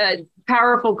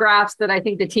powerful graphs that I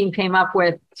think the team came up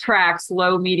with tracks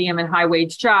low, medium, and high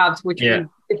wage jobs, which we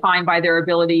define by their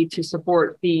ability to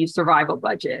support the survival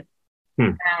budget.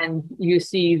 And you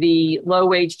see the low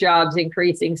wage jobs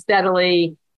increasing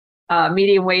steadily,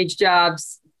 medium wage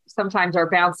jobs sometimes are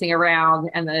bouncing around,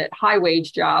 and the high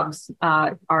wage jobs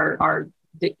are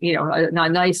a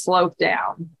nice slope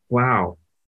down. Wow.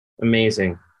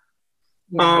 Amazing.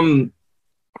 Yeah.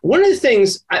 One of the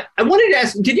things I wanted to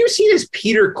ask, did you see this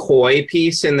Peter Coy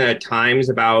piece in the Times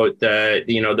about the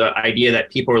idea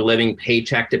that people are living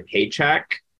paycheck to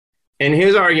paycheck? And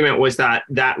his argument was that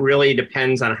really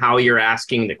depends on how you're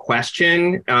asking the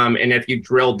question. And if you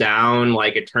drill down,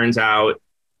 like, it turns out,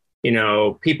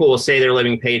 people will say they're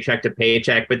living paycheck to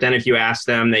paycheck, but then if you ask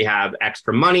them, they have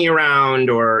extra money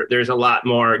around, or there's a lot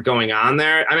more going on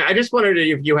there. I just wondered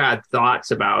if you had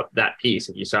thoughts about that piece,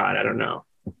 if you saw it. I don't know.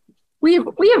 We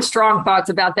have strong thoughts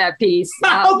about that piece.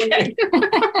 Okay.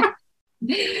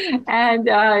 And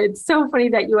it's so funny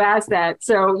that you asked that.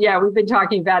 So yeah, we've been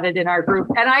talking about it in our group,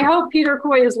 and I hope Peter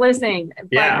Coy is listening.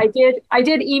 But I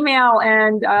did email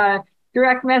and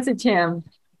direct message him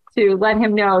to let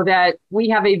him know that we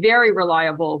have a very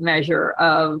reliable measure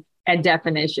of and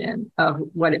definition of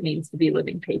what it means to be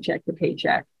living paycheck to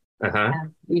paycheck.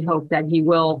 And we hope that he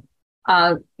will,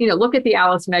 look at the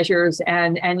ALICE measures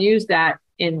and use that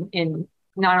in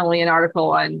not only an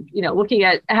article on, looking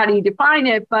at how do you define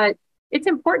it, but it's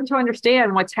important to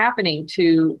understand what's happening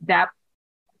to that,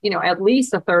 at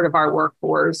least a third of our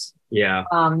workforce. Yeah.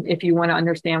 If you want to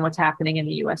understand what's happening in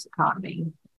the U.S.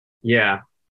 economy. Yeah.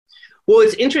 Well,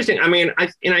 it's interesting.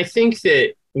 I think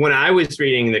that when I was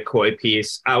reading the Coy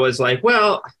piece, I was like,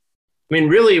 well,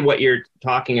 really what you're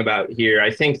talking about here,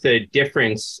 I think the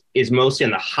difference is mostly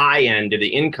on the high end of the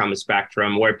income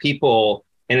spectrum, where people,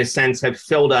 in a sense, have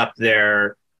filled up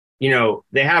their,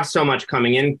 they have so much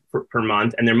coming in per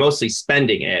month, and they're mostly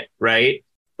spending it, right?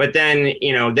 But then,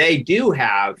 they do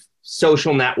have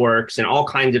social networks and all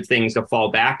kinds of things to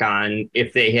fall back on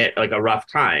if they hit like a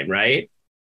rough time, right?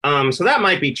 So that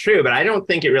might be true, but I don't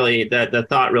think it really, the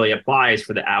thought really applies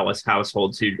for the ALICE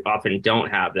households who often don't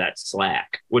have that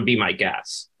slack, would be my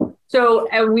guess. So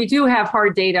we do have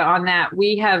hard data on that.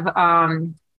 We have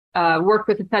worked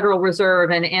with the Federal Reserve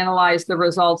and analyzed the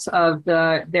results of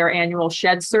their annual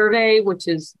SHED survey, which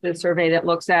is the survey that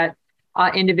looks at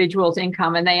individuals'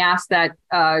 income. And they asked that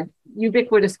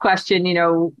ubiquitous question,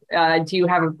 do you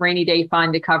have a rainy day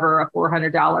fund to cover a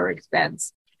 $400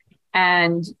 expense?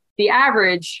 And the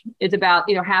average is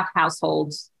about, half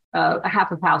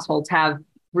of households have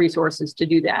resources to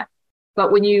do that.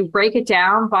 But when you break it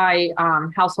down by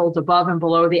households above and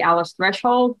below the ALICE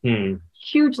threshold,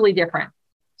 hugely different.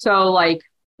 So like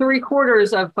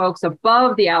 3/4 of folks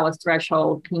above the ALICE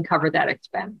threshold can cover that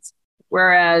expense,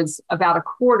 whereas about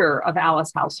 1/4 of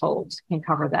ALICE households can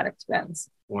cover that expense.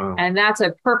 Wow. And that's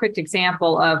a perfect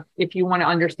example of, if you want to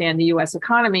understand the U.S.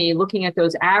 economy, looking at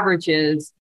those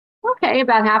averages. Okay,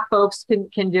 about half folks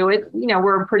can do it.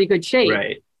 We're in pretty good shape.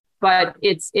 Right. but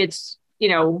it's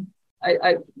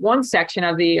one section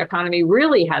of the economy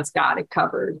really has got it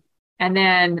covered, and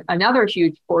then another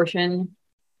huge portion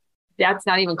that's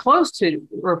not even close to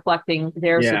reflecting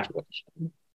their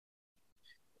situation.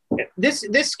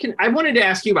 I wanted to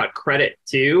ask you about credit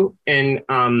too, and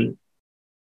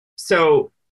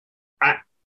so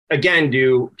again,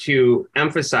 to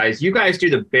emphasize, you guys do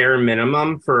the bare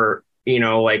minimum for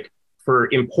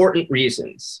important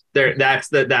reasons. That's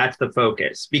the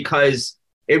focus, because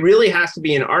it really has to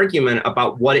be an argument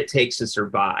about what it takes to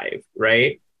survive,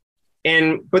 right?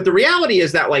 But the reality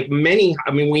is that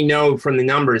we know from the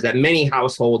numbers that many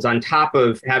households, on top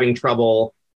of having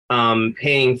trouble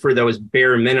paying for those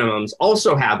bare minimums,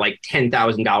 also have like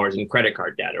 $10,000 in credit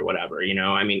card debt or whatever.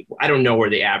 I don't know where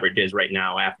the average is right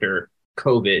now after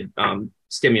COVID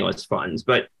stimulus funds.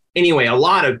 But anyway, a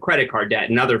lot of credit card debt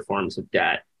and other forms of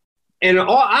debt. And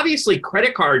obviously,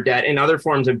 credit card debt and other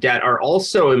forms of debt are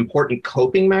also important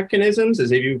coping mechanisms,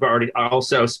 as you've already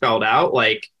also spelled out.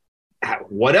 Like,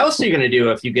 what else are you going to do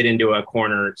if you get into a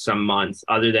corner some month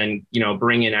other than,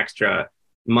 bring in extra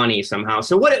money somehow?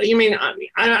 So what,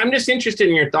 I'm just interested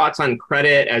in your thoughts on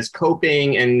credit as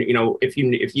coping, and,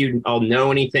 if you all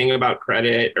know anything about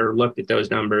credit or looked at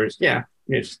those numbers. Yeah,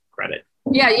 just credit.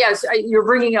 Yeah, yes, you're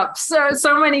bringing up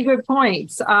so many good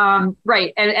points.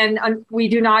 Right, and we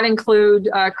do not include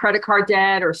credit card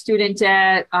debt or student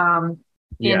debt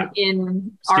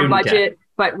in our budget, debt.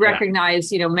 But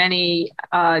recognize, many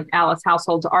Alice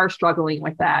households are struggling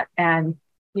with that, and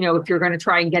if you're going to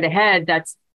try and get ahead, that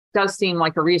does seem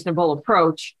like a reasonable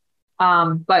approach.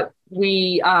 But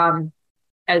we,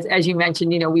 as you mentioned,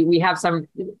 we have some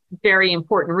very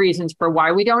important reasons for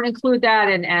why we don't include that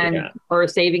and or a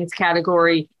savings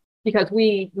category, because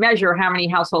we measure how many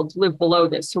households live below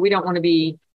this. So we don't want to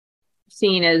be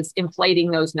seen as inflating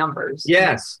those numbers.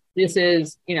 Yes. This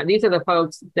is, these are the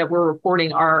folks that we're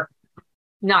reporting are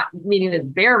not meeting the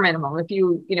bare minimum. If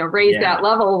you, raise that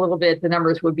level a little bit, the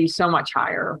numbers would be so much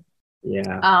higher.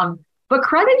 Yeah. But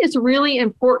credit is a really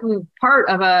important part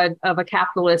of a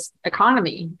capitalist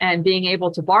economy, and being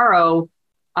able to borrow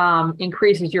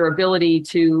increases your ability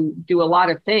to do a lot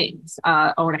of things: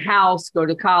 own a house, go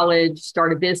to college,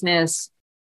 start a business.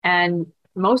 And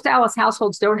most Alice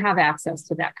households don't have access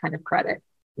to that kind of credit.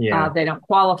 Yeah. They don't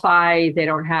qualify. They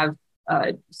don't have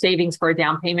savings for a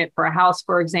down payment for a house,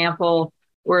 for example.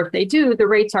 Or if they do, the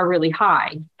rates are really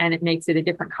high, and it makes it a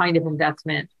different kind of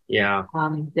investment. Yeah.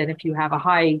 Than if you have a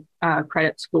high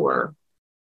credit score.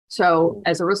 So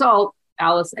as a result,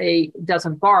 Alice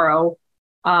doesn't borrow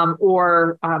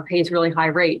or pays really high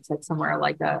rates at somewhere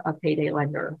like a payday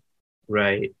lender.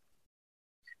 Right.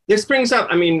 This brings up,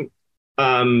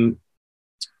 I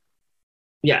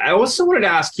also wanted to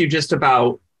ask you just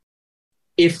about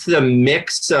if the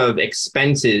mix of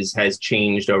expenses has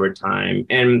changed over time.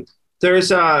 And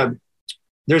there's a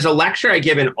lecture I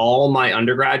give in all my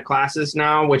undergrad classes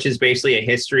now, which is basically a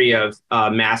history of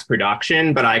mass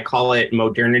production, but I call it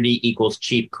modernity equals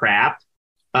cheap crap.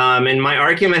 And my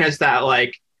argument is that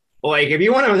like if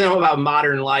you want to know about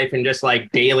modern life and just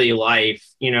like daily life,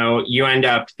 you end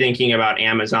up thinking about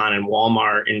Amazon and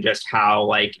Walmart, and just how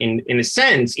like in a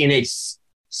sense, in a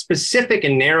specific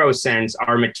and narrow sense,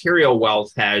 our material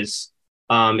wealth has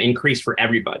increased for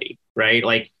everybody, right?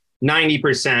 Like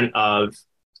 90% of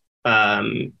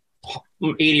 80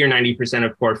 or 90%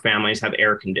 of poor families have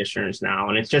air conditioners now.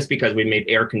 And it's just because we made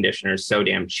air conditioners so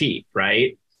damn cheap,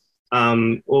 right?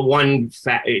 One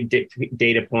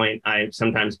data point I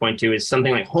sometimes point to is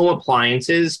something like home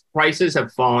appliances prices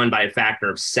have fallen by a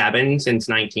factor of 7 since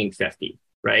 1950,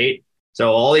 right?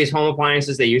 So all these home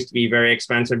appliances, they used to be very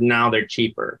expensive. Now they're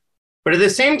cheaper. But at the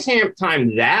same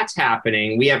time that's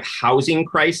happening, we have housing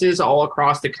crises all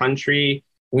across the country.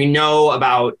 We know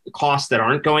about costs that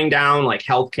aren't going down, like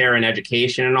healthcare and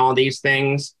education and all these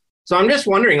things. So I'm just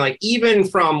wondering, like, even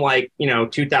from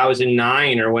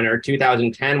 2009 or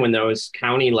 2010, when those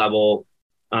county level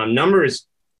numbers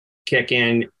kick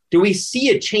in, do we see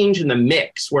a change in the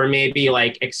mix where maybe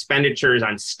like expenditures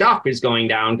on stuff is going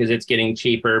down because it's getting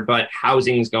cheaper, but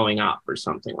housing's going up or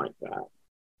something like that?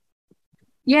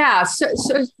 Yeah, so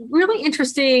really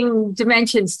interesting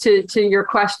dimensions to your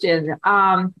question.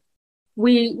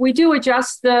 We do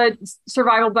adjust the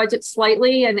survival budget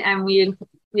slightly, and we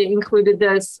included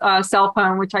this cell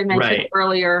phone, which I mentioned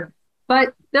earlier.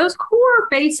 But those core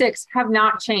basics have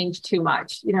not changed too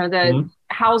much. The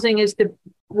housing is the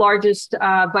largest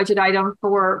budget item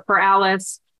for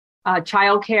Alice.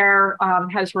 Childcare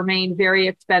has remained very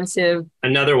expensive.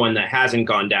 Another one that hasn't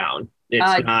gone down.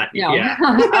 It's not. No,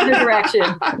 other direction.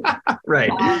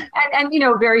 Right. And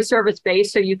very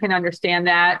service-based, so you can understand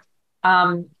that.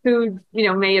 Food,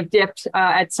 may have dipped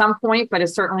at some point, but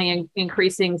is certainly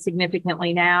increasing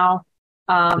significantly now.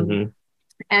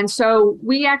 And so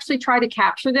we actually try to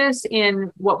capture this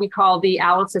in what we call the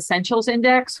Alice Essentials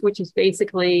Index, which is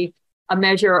basically a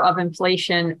measure of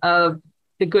inflation of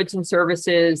the goods and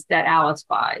services that Alice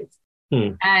buys.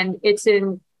 And it's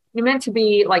meant to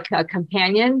be like a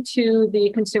companion to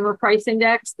the Consumer Price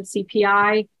Index, the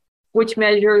CPI, which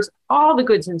measures all the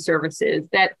goods and services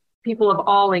that people of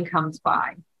all incomes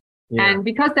buy. Yeah. And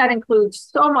because that includes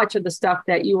so much of the stuff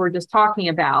that you were just talking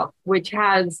about, which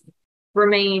has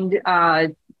remained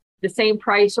the same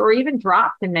price or even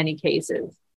dropped in many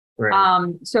cases.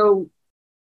 Right. So,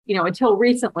 until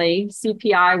recently,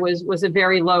 CPI was a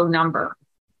very low number.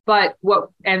 But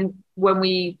when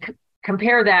we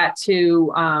compare that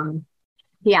to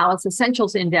the Alice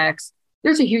Essentials Index,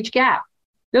 there's a huge gap.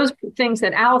 Those things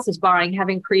that Alice is buying have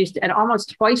increased at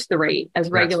almost twice the rate as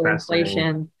regular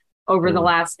inflation over the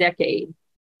last decade.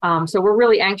 So we're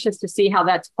really anxious to see how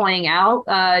that's playing out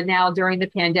now during the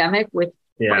pandemic with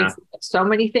so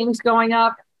many things going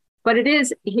up. But it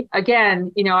is,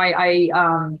 again, I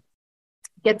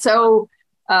get so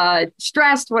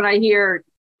stressed when I hear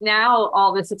now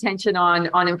all this attention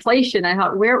on inflation. I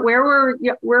thought, where were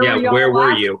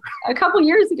you a couple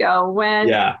years ago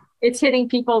when it's hitting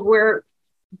people where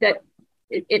that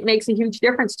it makes a huge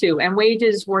difference to, and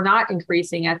wages were not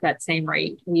increasing at that same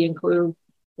rate. We include,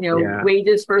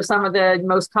 wages for some of the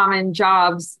most common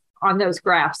jobs on those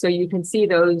graphs. So you can see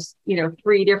those,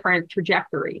 3 different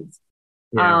trajectories.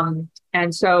 Yeah.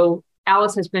 And so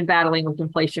Alice has been battling with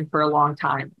inflation for a long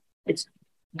time. It's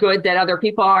good that other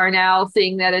people are now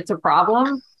seeing that it's a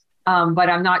problem. But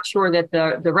I'm not sure that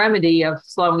the remedy of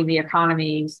slowing the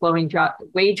economy, slowing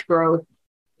wage growth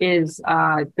is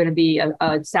going to be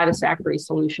a satisfactory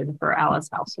solution for Alice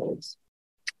households.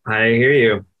 I hear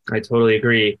you. I totally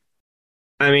agree.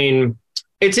 I mean,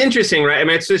 it's interesting, right? I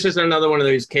mean, it's just another one of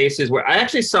those cases where I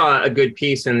actually saw a good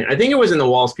piece, and I think it was in the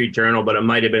Wall Street Journal, but it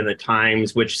might have been the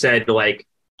Times, which said like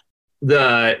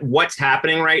what's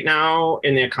happening right now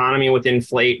in the economy with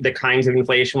the kinds of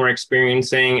inflation we're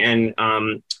experiencing. And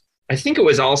I think it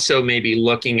was also maybe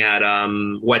looking at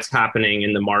what's happening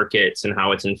in the markets and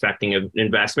how it's affecting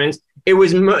investments. It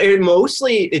was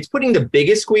mostly, it's putting the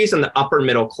biggest squeeze on the upper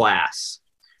middle class.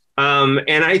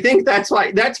 And I think that's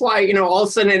why, all of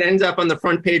a sudden it ends up on the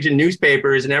front page of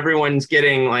newspapers and everyone's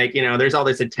getting like, there's all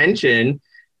this attention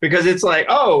because it's like,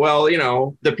 oh, well,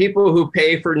 the people who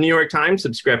pay for New York Times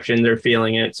subscription, they're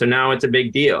feeling it. So now it's a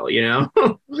big deal,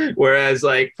 whereas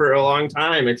like for a long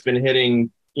time, it's been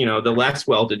hitting, the less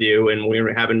well-to-do, and we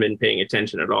haven't been paying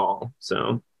attention at all.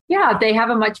 So. Yeah, they have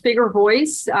a much bigger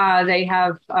voice. They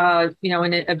have,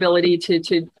 an ability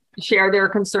to share their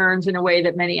concerns in a way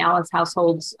that many Alice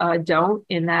households don't,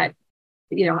 in that,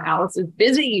 Alice is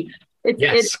busy. It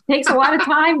takes a lot of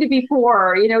time to be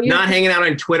poor. Not hanging out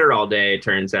on Twitter all day, it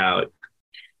turns out.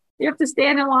 You have to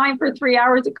stand in line for 3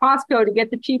 hours at Costco to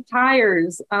get the cheap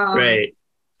tires. Right.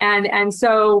 And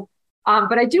so,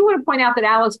 but I do want to point out that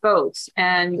Alice votes,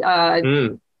 and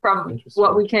from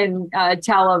what we can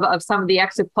tell of some of the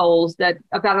exit polls, that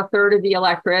about a third of the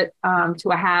electorate to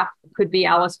a half could be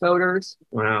Alice voters.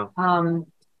 Wow.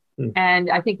 And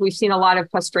I think we've seen a lot of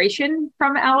frustration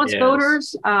from Alice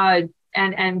voters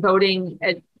and voting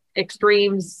at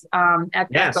extremes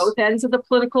at both ends of the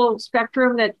political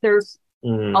spectrum, that there's a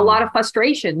lot of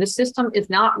frustration. The system is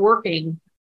not working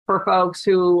for folks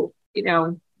who,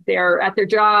 they're at their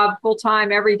job full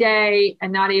time every day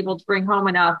and not able to bring home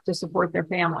enough to support their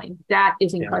family. That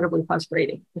is incredibly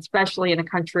frustrating, especially in a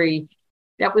country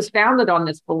that was founded on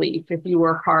this belief: if you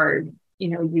work hard,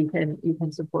 you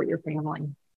can support your family.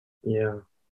 Yeah.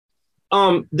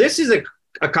 This is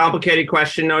a complicated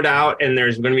question, no doubt, and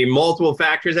there's going to be multiple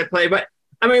factors at play. But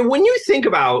I mean, when you think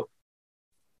about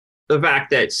the fact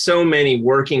that so many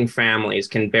working families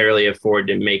can barely afford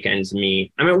to make ends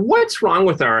meet, I mean, what's wrong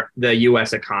with the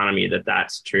U.S. economy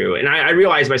that's true? And I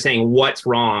realize by saying what's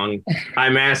wrong,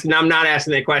 I'm not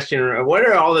asking the question, what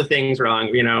are all the things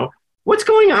wrong? What's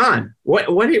going on? What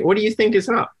do you think is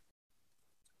up?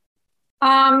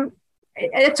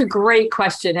 It's a great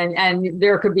question, and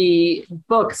there could be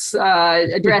books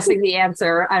addressing the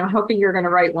answer. I'm hoping you're going to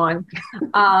write one.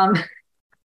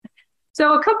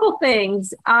 So a couple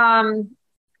things.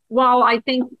 While I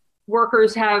think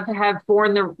workers have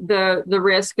borne the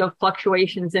risk of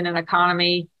fluctuations in an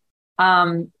economy,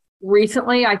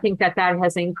 recently I think that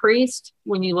has increased.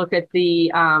 When you look at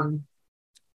the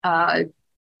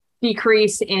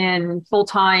decrease in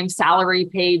full-time salary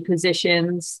paid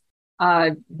positions,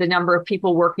 the number of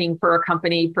people working for a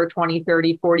company for 20,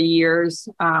 30, 40 years.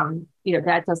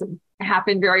 That doesn't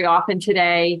happen very often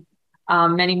today.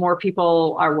 Many more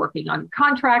people are working on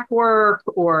contract work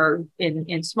or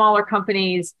in smaller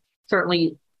companies,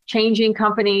 certainly changing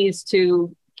companies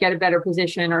to get a better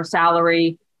position or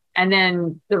salary, and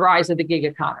then the rise of the gig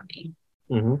economy.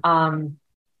 Mm-hmm.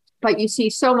 But you see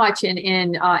so much in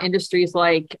industries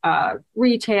like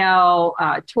retail,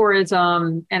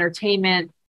 tourism,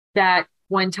 entertainment, that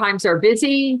when times are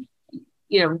busy,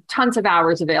 tons of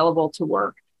hours available to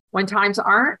work. When times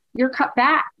aren't, you're cut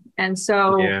back. And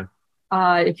so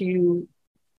if you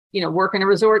work in a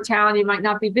resort town, you might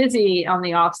not be busy on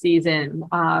the off season.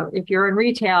 If you're in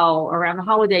retail around the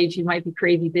holidays, you might be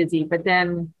crazy busy, but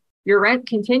then your rent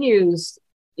continues,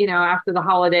 after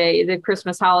the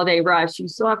Christmas holiday rush. You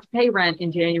still have to pay rent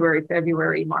in January,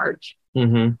 February, March.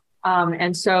 Mm-hmm.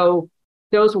 And so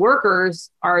those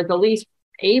workers are the least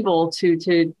able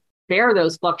to bear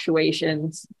those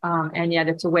fluctuations. And yet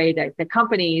it's a way that the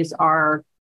companies are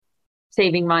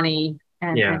saving money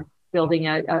and building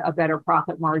a better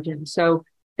profit margin. So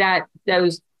that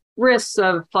those risks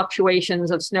of fluctuations,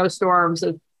 of snowstorms,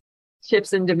 of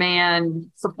shifts in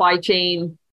demand, supply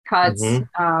chain cuts,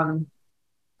 mm-hmm.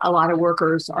 A lot of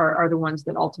workers are the ones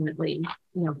that ultimately,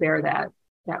 bear that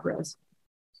risk.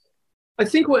 I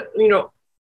think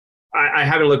I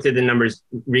haven't looked at the numbers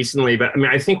recently, but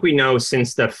I think we know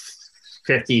since the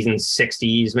 50s and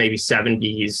 60s, maybe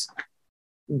 70s,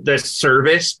 the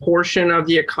service portion of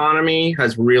the economy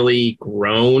has really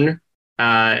grown,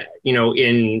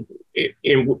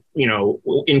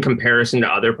 in comparison to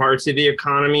other parts of the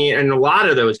economy. And a lot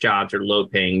of those jobs are low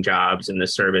paying jobs in the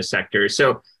service sector.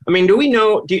 So, do we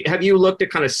know, have you looked at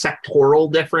kind of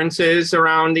sectoral differences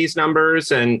around these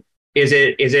numbers? And is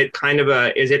it part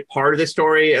of the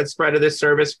story of spread of the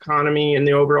service economy and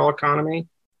the overall economy?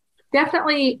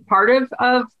 Definitely part of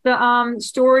the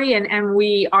story. And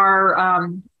we are,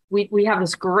 we have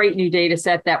this great new data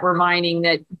set that we're mining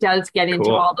that does get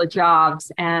into all the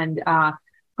jobs, and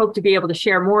hope to be able to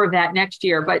share more of that next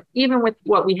year. But even with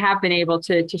what we have been able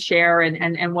to share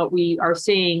and what we are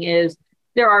seeing is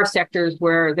there are sectors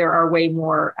where there are way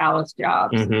more ALICE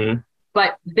jobs, mm-hmm.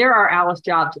 but there are ALICE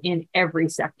jobs in every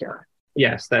sector.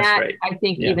 Yes, that's right. I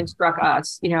think even struck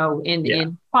us,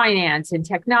 in finance, in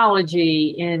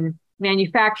technology, in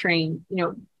manufacturing,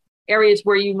 areas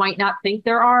where you might not think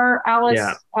there are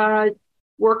ALICE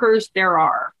workers, there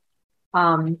are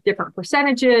different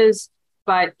percentages.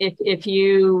 But if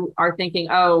you are thinking,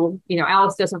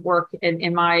 ALICE doesn't work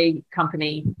in my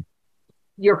company,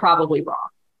 you're probably wrong.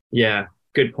 Yeah,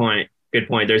 good point. Good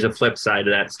point. There's a flip side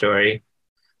to that story.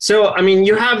 So,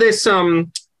 you have this,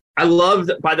 I love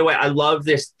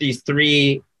these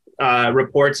three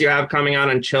reports you have coming out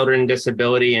on children,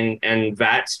 disability, and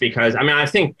vets, because I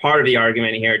think part of the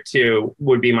argument here too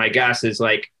would be, my guess is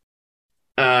the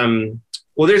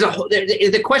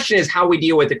question is how we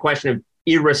deal with the question of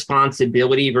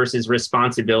irresponsibility versus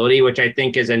responsibility, which I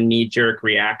think is a knee-jerk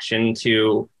reaction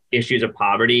to issues of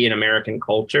poverty in American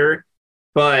culture.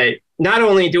 But not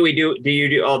only do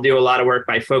you all do a lot of work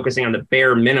by focusing on the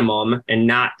bare minimum and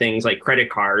not things like credit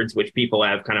cards, which people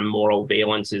have kind of moral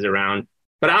valences around.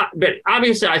 But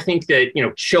obviously, I think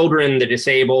that children, the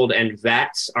disabled, and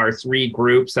vets are three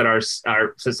groups that our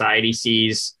society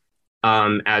sees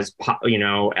as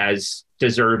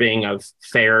deserving of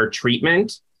fair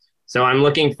treatment. So I'm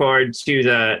looking forward to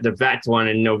the vet one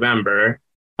in November.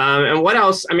 And what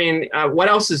else? What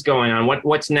else is going on?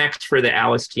 What's next for the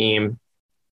ALICE team?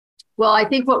 Well, I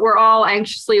think what we're all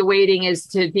anxiously awaiting is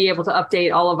to be able to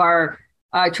update all of our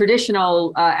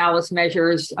traditional ALICE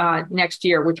measures next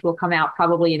year, which will come out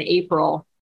probably in April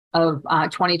of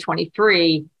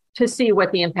 2023, to see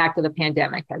what the impact of the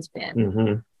pandemic has been.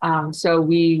 Mm-hmm. So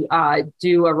we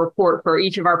do a report for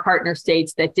each of our partner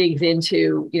states that digs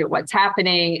into what's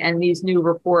happening, and these new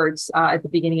reports at the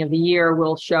beginning of the year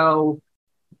will show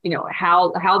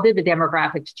how did the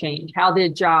demographics change? How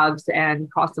did jobs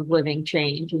and cost of living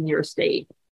change in your state?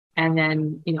 And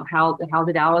then, how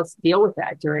did ALICE deal with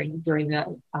that during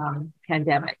the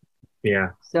pandemic?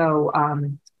 Yeah. So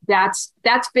that's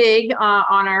big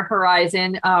on our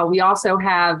horizon. We also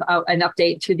have an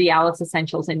update to the ALICE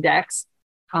Essentials Index.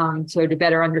 So to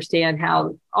better understand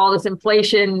how all this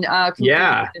inflation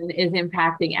is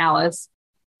impacting ALICE.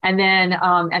 And then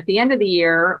at the end of the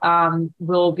year,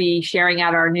 we'll be sharing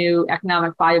out our new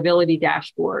economic viability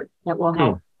dashboard that will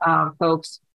help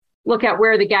folks look at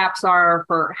where the gaps are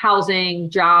for housing,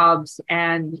 jobs,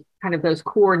 and kind of those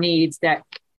core needs that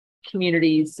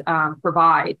communities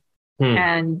provide.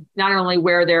 And not only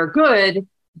where they're good,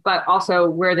 but also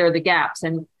where there are the gaps.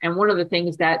 And one of the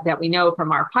things that we know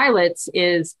from our pilots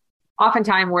is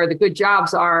oftentimes where the good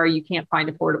jobs are, you can't find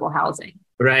affordable housing.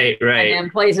 Right. And in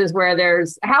places where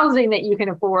there's housing that you can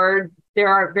afford, there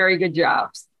aren't very good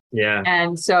jobs. Yeah.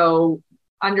 And so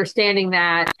understanding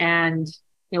that, and,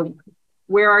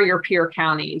 where are your peer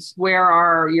counties? Where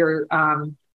are your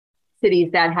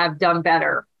cities that have done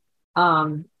better?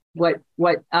 What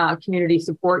community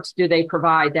supports do they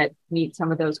provide that meet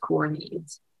some of those core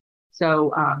needs?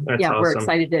 So That's awesome. We're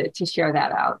excited to share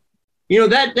that out.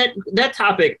 That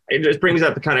topic, it just brings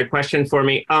up the kind of question for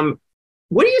me.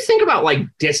 What do you think about like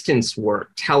distance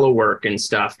work, telework and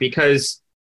stuff? Because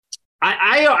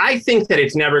I think that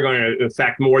it's never going to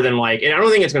affect more than and I don't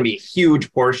think it's going to be a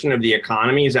huge portion of the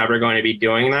economy is ever going to be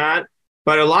doing that.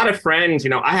 But a lot of friends,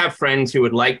 I have friends who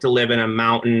would like to live in a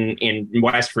mountain in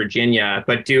West Virginia,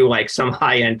 but do like some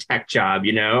high-end tech job,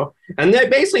 and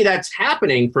basically that's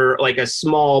happening for like a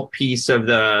small piece of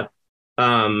the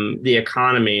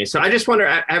economy. So I just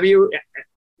wonder,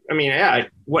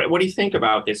 what do you think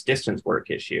about this distance work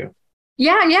issue?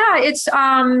 Yeah. It's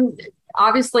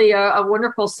obviously a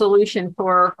wonderful solution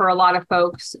for a lot of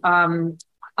folks.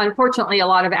 Unfortunately, a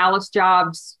lot of Alice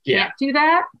jobs can't do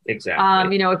that.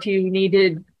 Exactly. If you need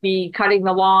to be cutting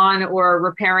the lawn or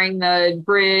repairing the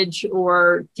bridge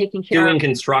or taking care doing of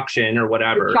construction or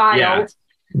whatever, the child,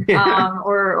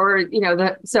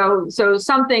 so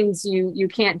some things you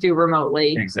can't do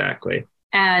remotely. Exactly.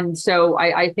 And so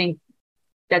I think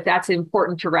that's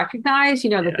important to recognize,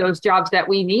 that those jobs that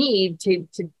we need to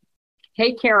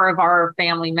take care of our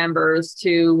family members,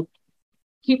 to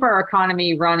keep our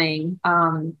economy running.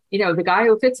 The guy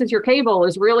who fixes your cable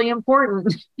is really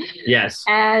important. Yes.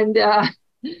 And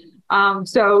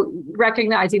so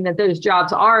recognizing that those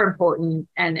jobs are important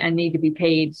and need to be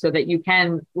paid so that you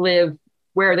can live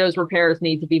where those repairs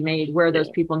need to be made, where those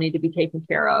people need to be taken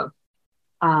care of.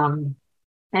 And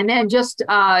then just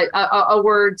a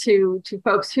word to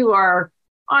folks who are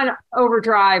on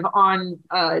overdrive on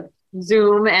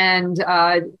Zoom and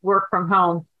work from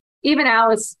home. Even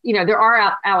Alice, there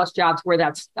are Alice jobs where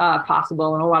that's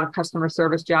possible, and a lot of customer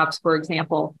service jobs, for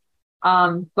example.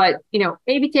 But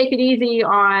maybe take it easy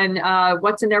on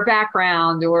what's in their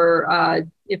background, or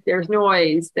if there's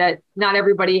noise. That not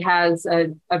everybody has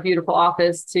a beautiful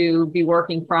office to be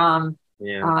working from.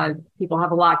 Yeah. People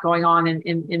have a lot going on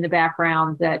in the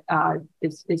background that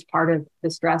is part of the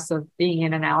stress of being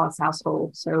in an Alice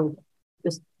household. So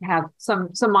just have some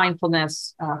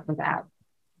mindfulness for that.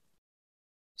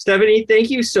 Stephanie, thank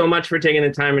you so much for taking the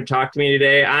time to talk to me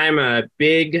today. I'm a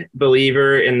big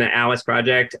believer in the Alice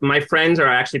Project. My friends are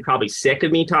actually probably sick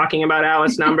of me talking about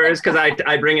Alice numbers because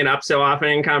I bring it up so often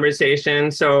in conversation.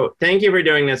 So thank you for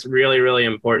doing this really, really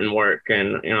important work.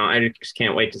 And, I just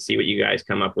can't wait to see what you guys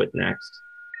come up with next.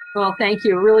 Well, thank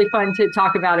you. Really fun to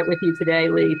talk about it with you today,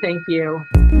 Lee. Thank you.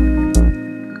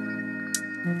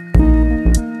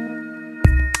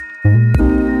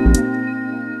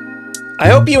 I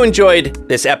hope you enjoyed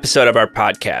this episode of our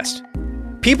podcast.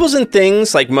 Peoples and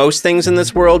things, like most things in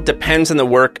this world, depends on the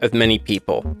work of many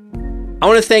people. I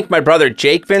want to thank my brother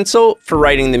Jake Vinsel for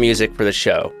writing the music for the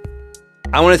show.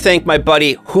 I want to thank my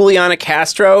buddy Juliana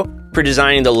Castro for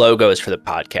designing the logos for the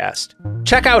podcast.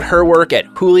 Check out her work at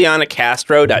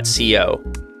julianacastro.co.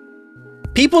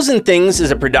 Peoples and Things is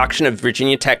a production of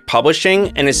Virginia Tech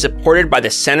Publishing and is supported by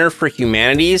the Center for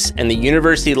Humanities and the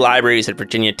University Libraries at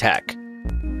Virginia Tech.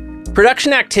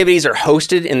 Production activities are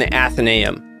hosted in the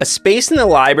Athenaeum, a space in the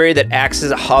library that acts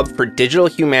as a hub for digital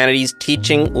humanities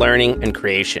teaching, learning, and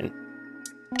creation.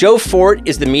 Joe Fort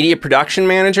is the media production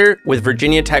manager with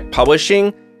Virginia Tech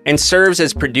Publishing and serves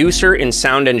as producer and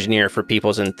sound engineer for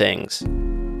Peoples and Things.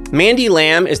 Mandy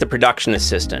Lamb is the production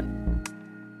assistant.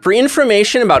 For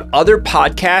information about other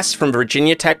podcasts from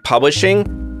Virginia Tech Publishing,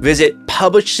 visit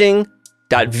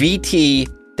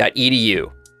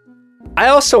publishing.vt.edu. I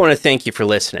also want to thank you for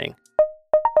listening.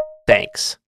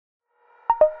 Thanks.